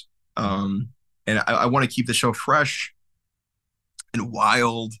process. And I want to keep the show fresh and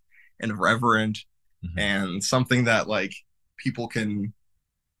wild and reverent and something that like people can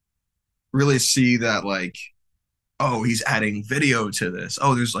really see that like, oh, he's adding video to this.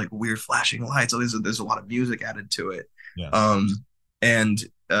 Oh, there's like weird flashing lights. Oh, there's a lot of music added to it. Yeah.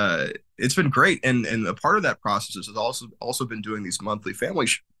 It's been great. And a part of that process is also been doing these monthly family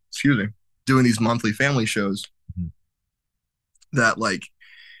shows that like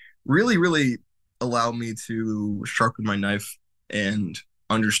really, really allow me to sharpen my knife and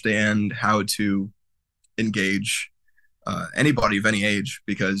understand how to engage anybody of any age,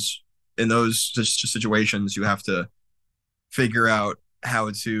 because in those situations you have to figure out how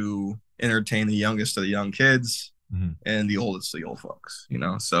to entertain the youngest of the young kids and the oldest of the old folks,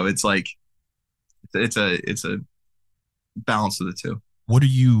 so it's like it's a balance of the two. What are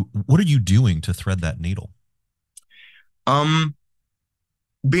you doing to thread that needle?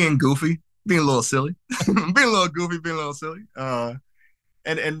 Being goofy, being a little silly, being a little goofy, being a little silly,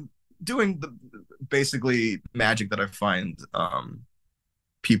 and doing the basically magic that I find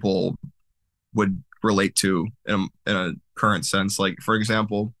people would relate to in a current sense. Like, for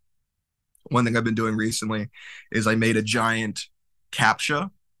example, one thing I've been doing recently is I made a giant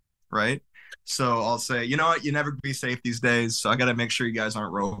CAPTCHA, right? So I'll say, you know what, you never be safe these days, so I got to make sure you guys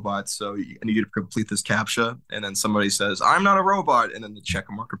aren't robots, so I need you to complete this CAPTCHA. And then somebody says, I'm not a robot, and then the check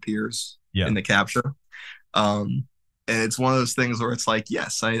mark appears in the CAPTCHA. And it's one of those things where it's like,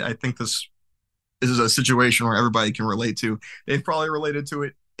 yes, I think this is a situation where everybody can relate to. They've probably related to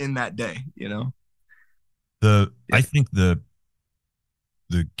it in that day, I think the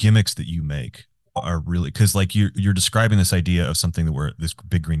gimmicks that you make are really, because like you're describing this idea of something that where this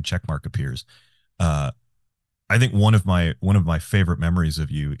big green check mark appears. Uh, I think one of my favorite memories of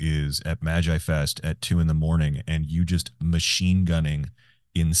you is at Magi Fest at 2 a.m, and you just machine gunning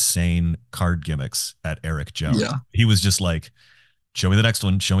insane card gimmicks at Erik Jones. Yeah. He was just like, show me the next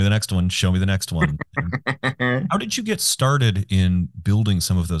one, show me the next one, show me the next one. And how did you get started in building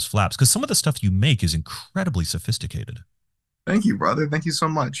some of those flaps? Because some of the stuff you make is incredibly sophisticated. Thank you, brother. Thank you so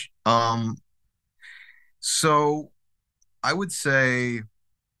much. So I would say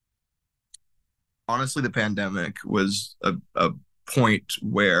honestly, the pandemic was a point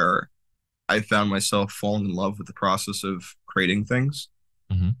where I found myself falling in love with the process of creating things.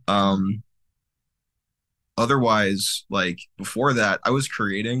 Mhm. Otherwise, like before that, I was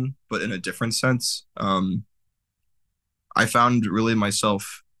creating, but in a different sense. I found really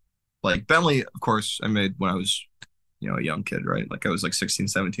myself like Bentley, of course, I made when I was, a young kid, right? Like I was like 16,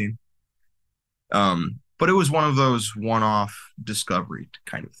 17. But it was one of those one-off discovery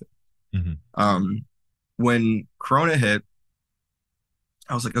kind of thing. Mhm. When Corona hit,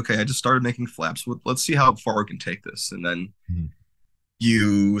 I was like, okay, I just started making flaps. Let's see how far we can take this. And then Mhm.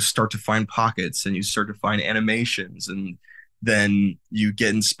 you start to find pockets and you start to find animations, and then you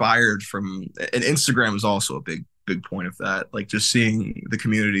get inspired from, and Instagram is also a big point of that. Like just seeing the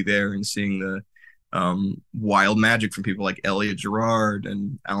community there and seeing the wild magic from people like Elliot Gerard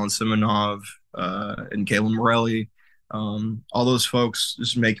and Alan Simonov and Kalen Morelli. All those folks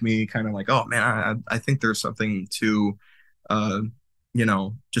just make me kind of like, oh man, I think there's something to, uh,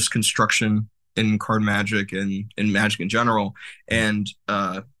 just construction in card magic and in magic in general. And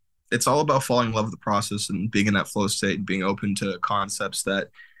it's all about falling in love with the process and being in that flow state and being open to concepts that,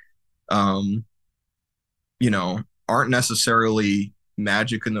 um, aren't necessarily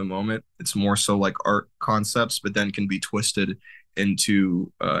magic in the moment. It's more so like art concepts, but then can be twisted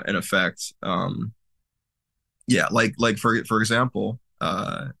into an effect. Yeah, like for example,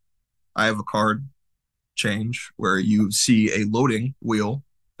 I have a card change where you see a loading wheel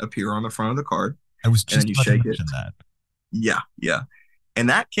appear on the front of the card, I was and then just you about to shake it. mention that. Yeah, yeah. And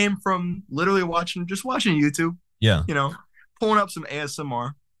that came from literally watching YouTube, Yeah. pulling up some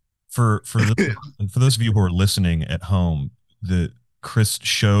ASMR. For those of you who are listening at home, the Chris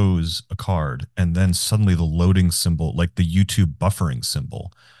shows a card and then suddenly the loading symbol, like the YouTube buffering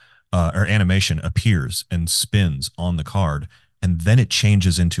symbol, or animation appears and spins on the card, and then it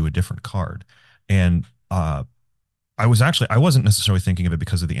changes into a different card. And I wasn't necessarily thinking of it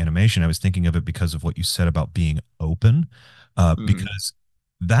because of the animation. I was thinking of it because of what you said about being open, Mm, because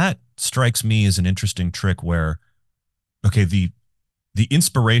that strikes me as an interesting trick where, okay, the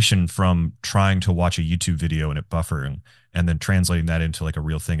inspiration from trying to watch a YouTube video and it buffering and then translating that into like a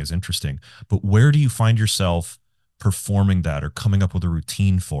real thing is interesting. But where do you find yourself performing that or coming up with a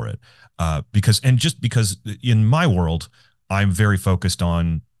routine for it? Just because in my world, I'm very focused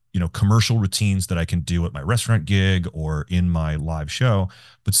on, commercial routines that I can do at my restaurant gig or in my live show.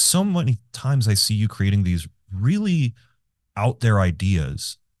 But so many times I see you creating these really out there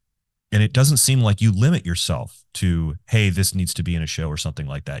ideas, and it doesn't seem like you limit yourself to, hey, this needs to be in a show or something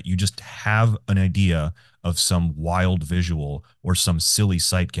like that. You just have an idea of some wild visual or some silly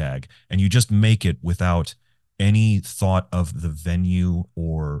sight gag, and you just make it without any thought of the venue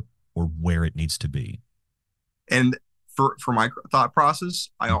or where it needs to be. and for my thought process,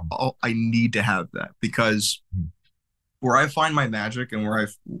 Mhm. I need to have that because Mhm. where I find my magic and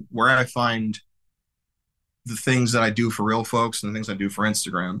where I find the things that I do for real folks and the things I do for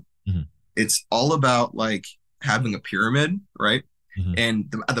Instagram, Mhm. it's all about like having a pyramid, right? Mhm.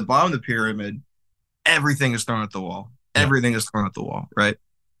 And at the bottom of the pyramid, everything is thrown at the wall. Yeah. Everything is thrown at the wall, right?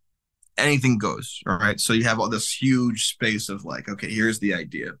 Anything goes, all right? So you have all this huge space of like, okay, here's the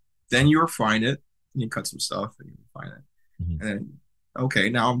idea. Then you refine it, and you cut some stuff, and you refine it. Mhm. And then, okay,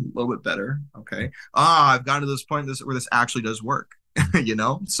 now I'm a little bit better. Okay. I've gotten to this point where this actually does work,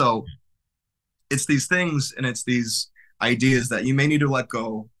 Mhm. So it's these things and it's these ideas that you may need to let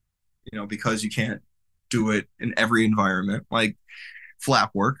go, because you can't do it in every environment. Like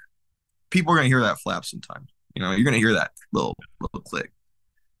flap work, people are going to hear that flap sometimes. You're going to hear that little click.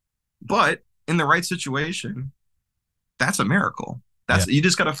 But in the right situation, that's a miracle. Yeah. You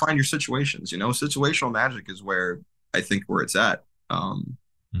just got to find your situations. Situational magic is where it's at. Mhm.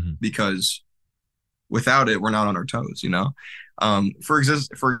 Because without it, we're not on our toes. For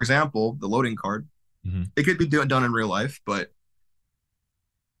example, the loading card, Mhm. it could be done in real life, but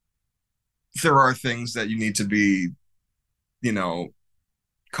there are things that you need to be, you know,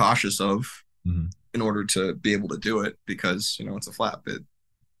 cautious of Mhm. in order to be able to do it because it's a flap. It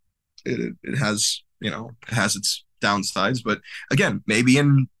has it has its downsides, but again, maybe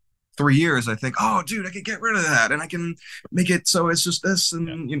in 3 years, I think, oh, dude, I can get rid of that, and I can make it so it's just this,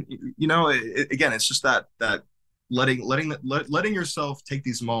 and again, it's just that letting yourself take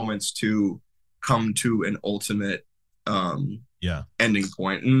these moments to come to an ultimate ending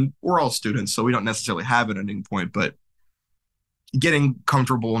point. And we're all students, so we don't necessarily have an ending point, but getting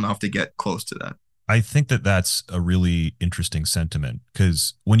comfortable enough to get close to that. I think that that's a really interesting sentiment,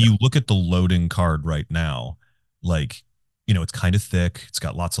 because when you look at the loading card right now, like, it's kind of thick. It's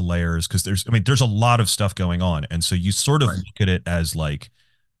got lots of layers because there's a lot of stuff going on. And so you sort of look at it as like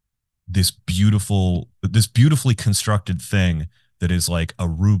this beautifully constructed thing that is like a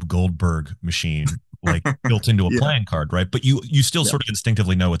Rube Goldberg machine, like built into a playing card, right? But you still sort of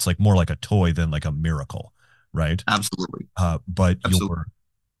instinctively know it's like more like a toy than like a miracle, right? Absolutely. But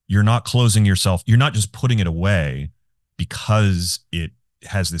you're not closing yourself. You're not just putting it away because it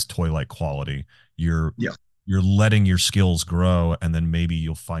has this toy-like quality. You're letting your skills grow, and then maybe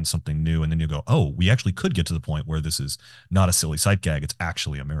you'll find something new, and then you go, oh, we actually could get to the point where this is not a silly sight gag. It's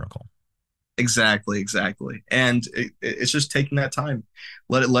actually a miracle. Exactly. And it's just taking that time,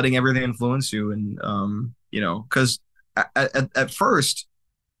 letting everything influence you. And, because at first,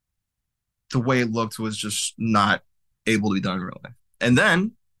 the way it looked was just not able to be done in real life. And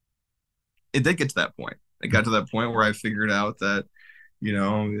then it did get to that point. It got to that point where I figured out that,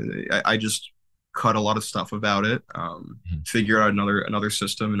 I just cut a lot of stuff about it, figure out another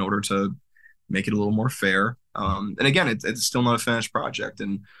system in order to make it a little more fair. And again, it's still not a finished project.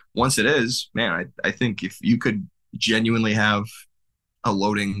 And once it is, man, I think if you could genuinely have a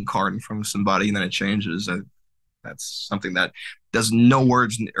loading card in front of somebody and then it changes, that's something that no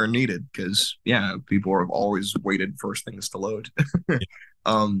words are needed, because people have always waited for things to load.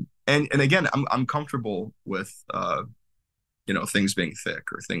 And again, I'm comfortable with things being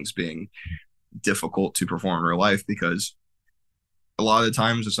thick or things being difficult to perform in real life, because a lot of the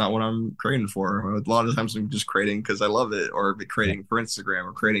times it's not what I'm creating for. A lot of the times I'm just creating because I love it, or creating for Instagram,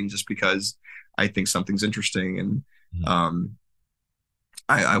 or creating just because I think something's interesting, and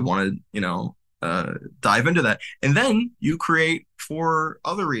I want to dive into that. And then you create for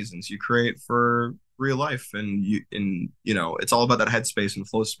other reasons. You create for real life, and it's all about that headspace and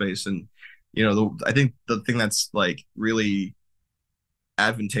flow space. And I think the thing that's like really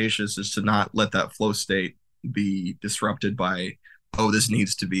advantageous is to not let that flow state be disrupted by, oh, this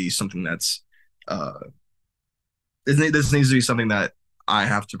needs to be something that's this needs to be something that I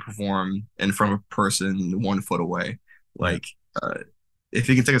have to perform in front of a person 1 foot away. Like, if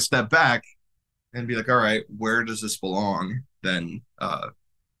you can take a step back and be like, all right, where does this belong? Then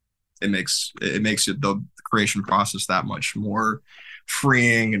it makes the creation process that much more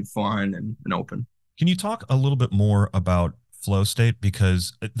freeing and fun and open. Can you talk a little bit more about flow state?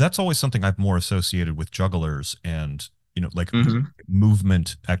 Because that's always something I've more associated with jugglers and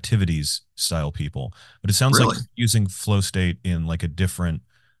movement activities style people. But it sounds like you're using flow state in like a different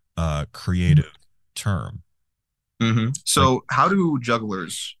creative term. So how do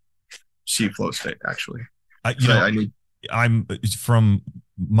jugglers see flow state actually? I'm from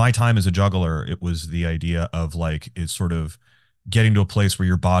my time as a juggler, it was the idea of like, it's sort of getting to a place where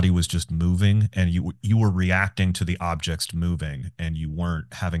your body was just moving, and you were reacting to the objects moving, and you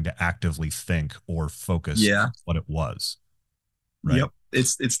weren't having to actively think or focus on what it was. Right? Yep.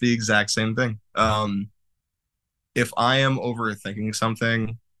 It's the exact same thing. If I am overthinking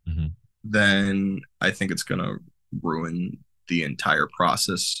something, then I think it's going to ruin the entire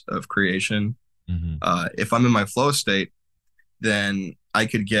process of creation. If I'm in my flow state, then I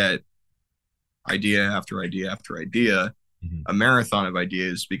could get idea after idea after idea, a marathon of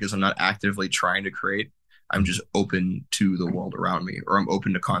ideas, because I'm not actively trying to create. I'm just open to the world around me, or I'm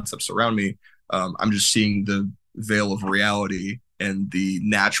open to concepts around me. I'm just seeing the veil of reality and the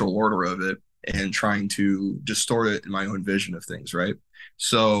natural order of it, and trying to distort it in my own vision of things. Right.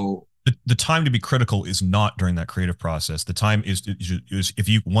 So the time to be critical is not during that creative process. The time is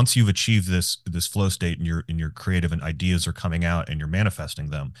if once you've achieved this flow state, and your creative and ideas are coming out and you're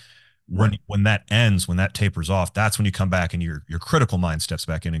manifesting them. When that ends, when that tapers off, that's when you come back and your critical mind steps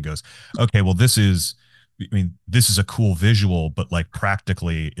back in and goes, okay, well, this is a cool visual, but like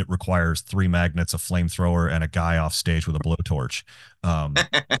practically it requires 3 magnets, a flamethrower, and a guy off stage with a blowtorch. And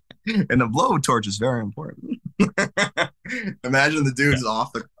the blowtorch is very important. Imagine the dude's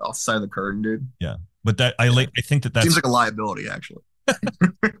off the side of the curtain, dude. Yeah, but I think that seems like a liability, actually.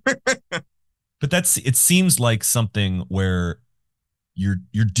 But it seems like something where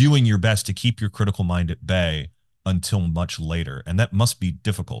you're doing your best to keep your critical mind at bay until much later, and that must be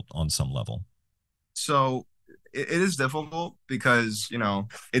difficult on some level. So it is difficult because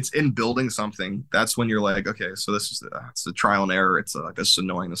it's in building something. That's when you're like, okay, so this is it's a trial and error. It's like, this is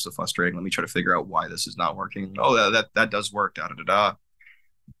annoying, this is frustrating. Let me try to figure out why this is not working. Oh, that does work. Da da da da.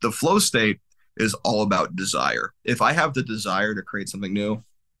 The flow state is all about desire. If I have the desire to create something new,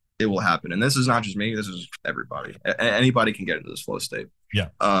 it will happen. And this is not just me. This is everybody. Anybody can get into this flow state. Yeah.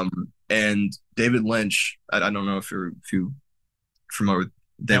 And David Lynch, I don't know if you familiar with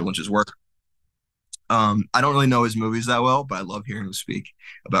David Lynch's work. I don't really know his movies that well, but I love hearing him speak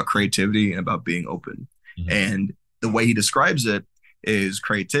about creativity and about being open. Mm-hmm. And the way he describes it is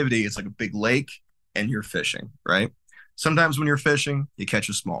creativity. It's like a big lake and you're fishing, right? Sometimes when you're fishing, you catch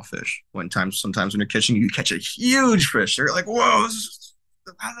a small fish. Sometimes when you're catching, you catch a huge fish. You're like, whoa,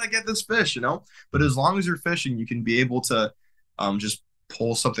 how did I get this fish? But as long as you're fishing, you can be able to just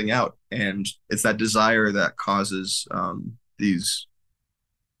pull something out. And it's that desire that causes these,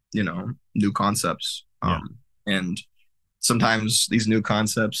 new concepts. And sometimes these new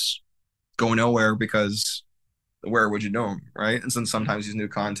concepts go nowhere because where would you know them, right? And sometimes these new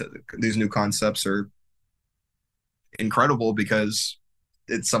concepts are incredible because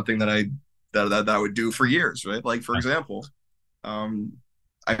it's something that I would do for years, right? Like, for example,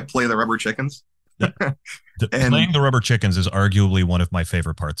 I play the rubber chickens. Playing the rubber chickens is arguably one of my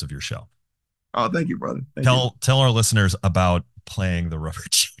favorite parts of your show. Oh, thank you, brother. Tell our listeners about playing the rubber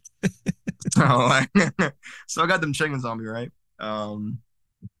chicken. So I got them chickens on me, right?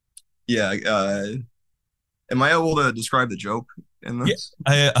 Yeah. Am I able to describe the joke in this?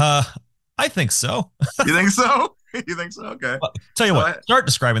 Yeah, I think so. You think so? You think so? Okay. Well, tell you what, start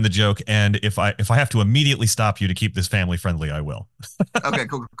describing the joke, and if I have to immediately stop you to keep this family friendly, I will. Okay,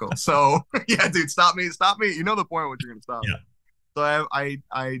 cool. So yeah, dude, stop me. You know the point at which you're gonna stop. Yeah. So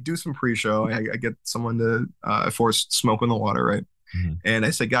I do some pre-show. I get someone to force smoke in the water, right? Mm-hmm. And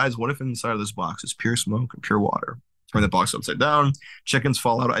I say, guys, what if inside of this box is pure smoke and pure water? Turn the box upside down. Chickens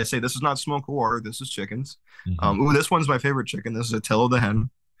fall out. I say, this is not smoke or water. This is chickens. Mm-hmm. This one's my favorite chicken. This is a tail of the hen.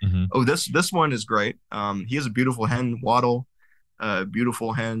 Mm-hmm. Oh, this one is great. He has a beautiful hen waddle,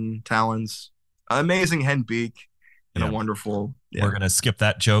 beautiful hen talons, amazing hen beak, and a wonderful. Yeah. We're gonna skip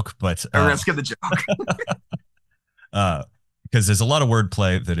that joke, but we're gonna skip the joke. Because there's a lot of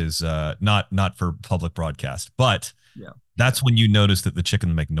wordplay that is not for public broadcast, but that's when you notice that the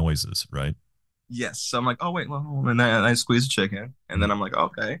chicken make noises, right? Yes. So I'm like, oh wait, well, and I squeeze the chicken, and then I'm like,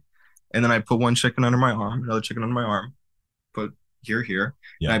 okay, and then I put one chicken under my arm, another chicken under my arm, put here,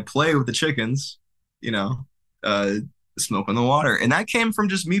 and I play with the chickens, smoke in the water, and that came from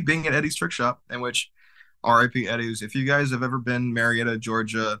just me being at Eddie's Trick Shop, in which R.I.P. Eddie's. If you guys have ever been Marietta,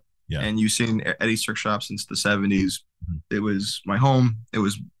 Georgia, and you've seen Eddie's Trick Shop since the 70s, it was my home. It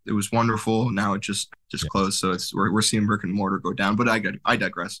was wonderful. Now it just closed, so we're seeing brick and mortar go down. But I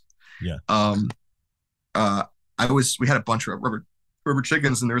digress. Yeah. We had a bunch of rubber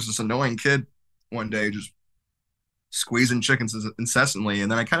chickens, and there was this annoying kid one day just squeezing chickens incessantly, and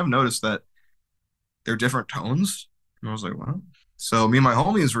then I kind of noticed that they're different tones, and I was like, well, so me and my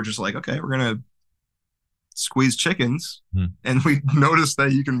homies were just like, okay, we're gonna squeeze chickens, and we noticed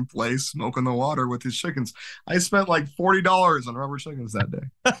that you can play smoke in the water with these chickens. I spent like $40 on rubber chickens that day.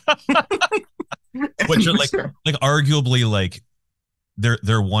 Which are like arguably like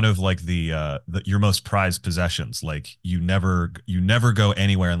they're one of like the your most prized possessions. Like you never go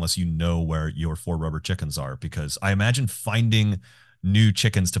anywhere unless you know where your 4 rubber chickens are, because I imagine finding new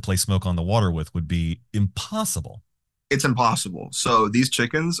chickens to play smoke on the water with would be impossible. It's impossible. So these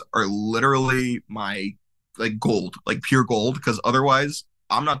chickens are literally my like gold, like pure gold, because otherwise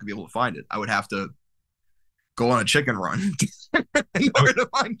I'm not gonna be able to find it. I would have to go on a chicken run in order to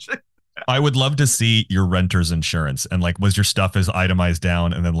find chicken. I would love to see your renter's insurance, and like, was your stuff is itemized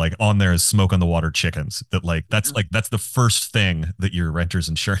down, and then like on there is smoke on the water chickens. That's the first thing that your renter's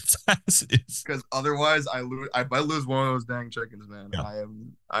insurance has. Because otherwise, I lose one of those dang chickens, man. Yeah.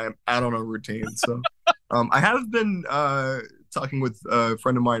 I am out on a routine. So, I have been talking with a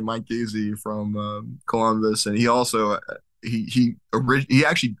friend of mine, Mike Gazy from Columbus, and he also he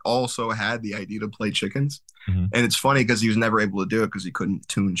actually also had the idea to play chickens. Mm-hmm. And it's funny because he was never able to do it because he couldn't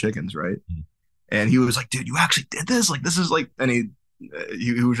tune chickens, right? Mm-hmm. And he was like, dude, you actually did this? Like, this is like, and he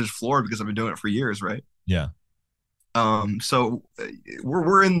was just floored because I've been doing it for years, right? Yeah. So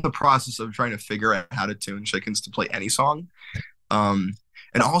we're in the process of trying to figure out how to tune chickens to play any song. And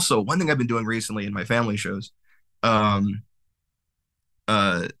also one thing I've been doing recently in my family shows,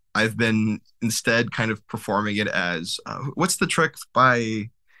 I've been instead kind of performing it as what's the trick by,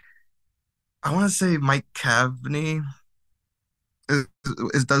 I want to say Mike Cavney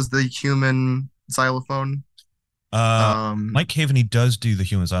does the human xylophone. Mike Caveney does do the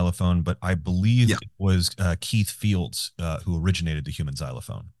human xylophone, but I believe it was Keith Fields who originated the human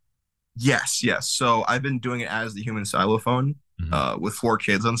xylophone. Yes. So I've been doing it as the human xylophone with 4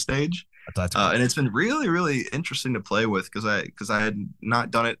 kids on stage. That's cool. And it's been really, really interesting to play with because I had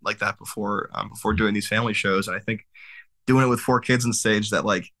not done it like that before doing these family shows. And I think doing it with 4 kids on stage that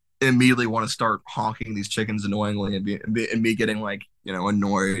like immediately want to start honking these chickens annoyingly and me getting like, you know,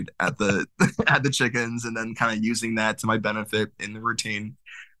 annoyed at the at the chickens and then kind of using that to my benefit in the routine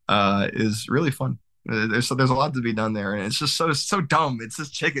is really fun. There's a lot to be done there, and it's just so dumb. It's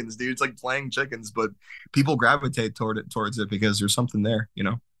just chickens, dude. It's like playing chickens, but people gravitate towards it because there's something there, you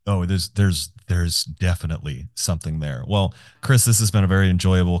know. Oh, there's definitely something there. Well, Chris, this has been a very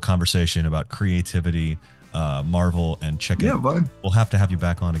enjoyable conversation about creativity, Marvel, and chicken. Yeah, bud. We'll have to have you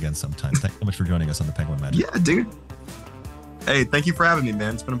back on again sometime. Thanks so much for joining us on the Penguin Magic. Yeah, dude. Hey, thank you for having me,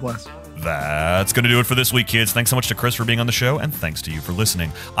 man. It's been a blast. That's going to do it for this week, kids. Thanks so much to Chris for being on the show, and thanks to you for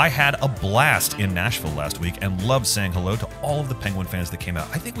listening. I had a blast in Nashville last week and loved saying hello to all of the Penguin fans that came out.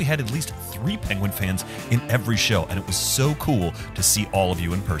 I think we had at least 3 Penguin fans in every show, and it was so cool to see all of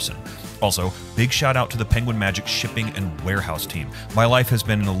you in person. Also, big shout out to the Penguin Magic shipping and warehouse team. My life has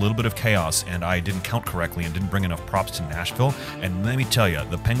been in a little bit of chaos, and I didn't count correctly and didn't bring enough props to Nashville. And let me tell you,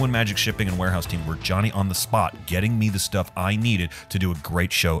 the Penguin Magic shipping and warehouse team were Johnny on the spot, getting me the stuff I needed to do a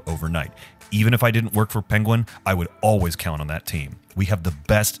great show overnight. Even if I didn't work for Penguin, I would always count on that team. We have the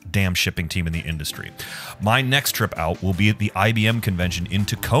best damn shipping team in the industry. My next trip out will be at the IBM convention in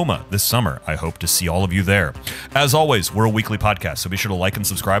Tacoma this summer. I hope to see all of you there. As always, we're a weekly podcast, so be sure to like and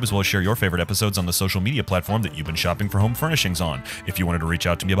subscribe as well as share your favorite episodes on the social media platform that you've been shopping for home furnishings on. If you wanted to reach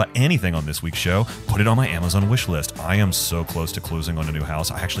out to me about anything on this week's show, put it on my Amazon wish list. I am so close to closing on a new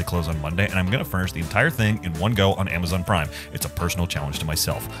house. I actually close on Monday, and I'm going to furnish the entire thing in one go on Amazon Prime. It's a personal challenge to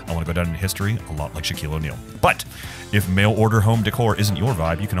myself. I want to go down in history a lot like Shaquille O'Neal. But if mail order home decor isn't your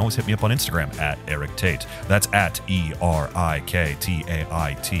vibe, you can always hit me up on Instagram at Erik Tait. That's at ERIKTAIT.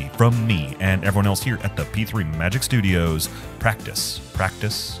 From me and everyone else here at the P3 Magic Studios, practice,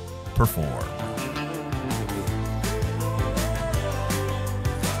 perform.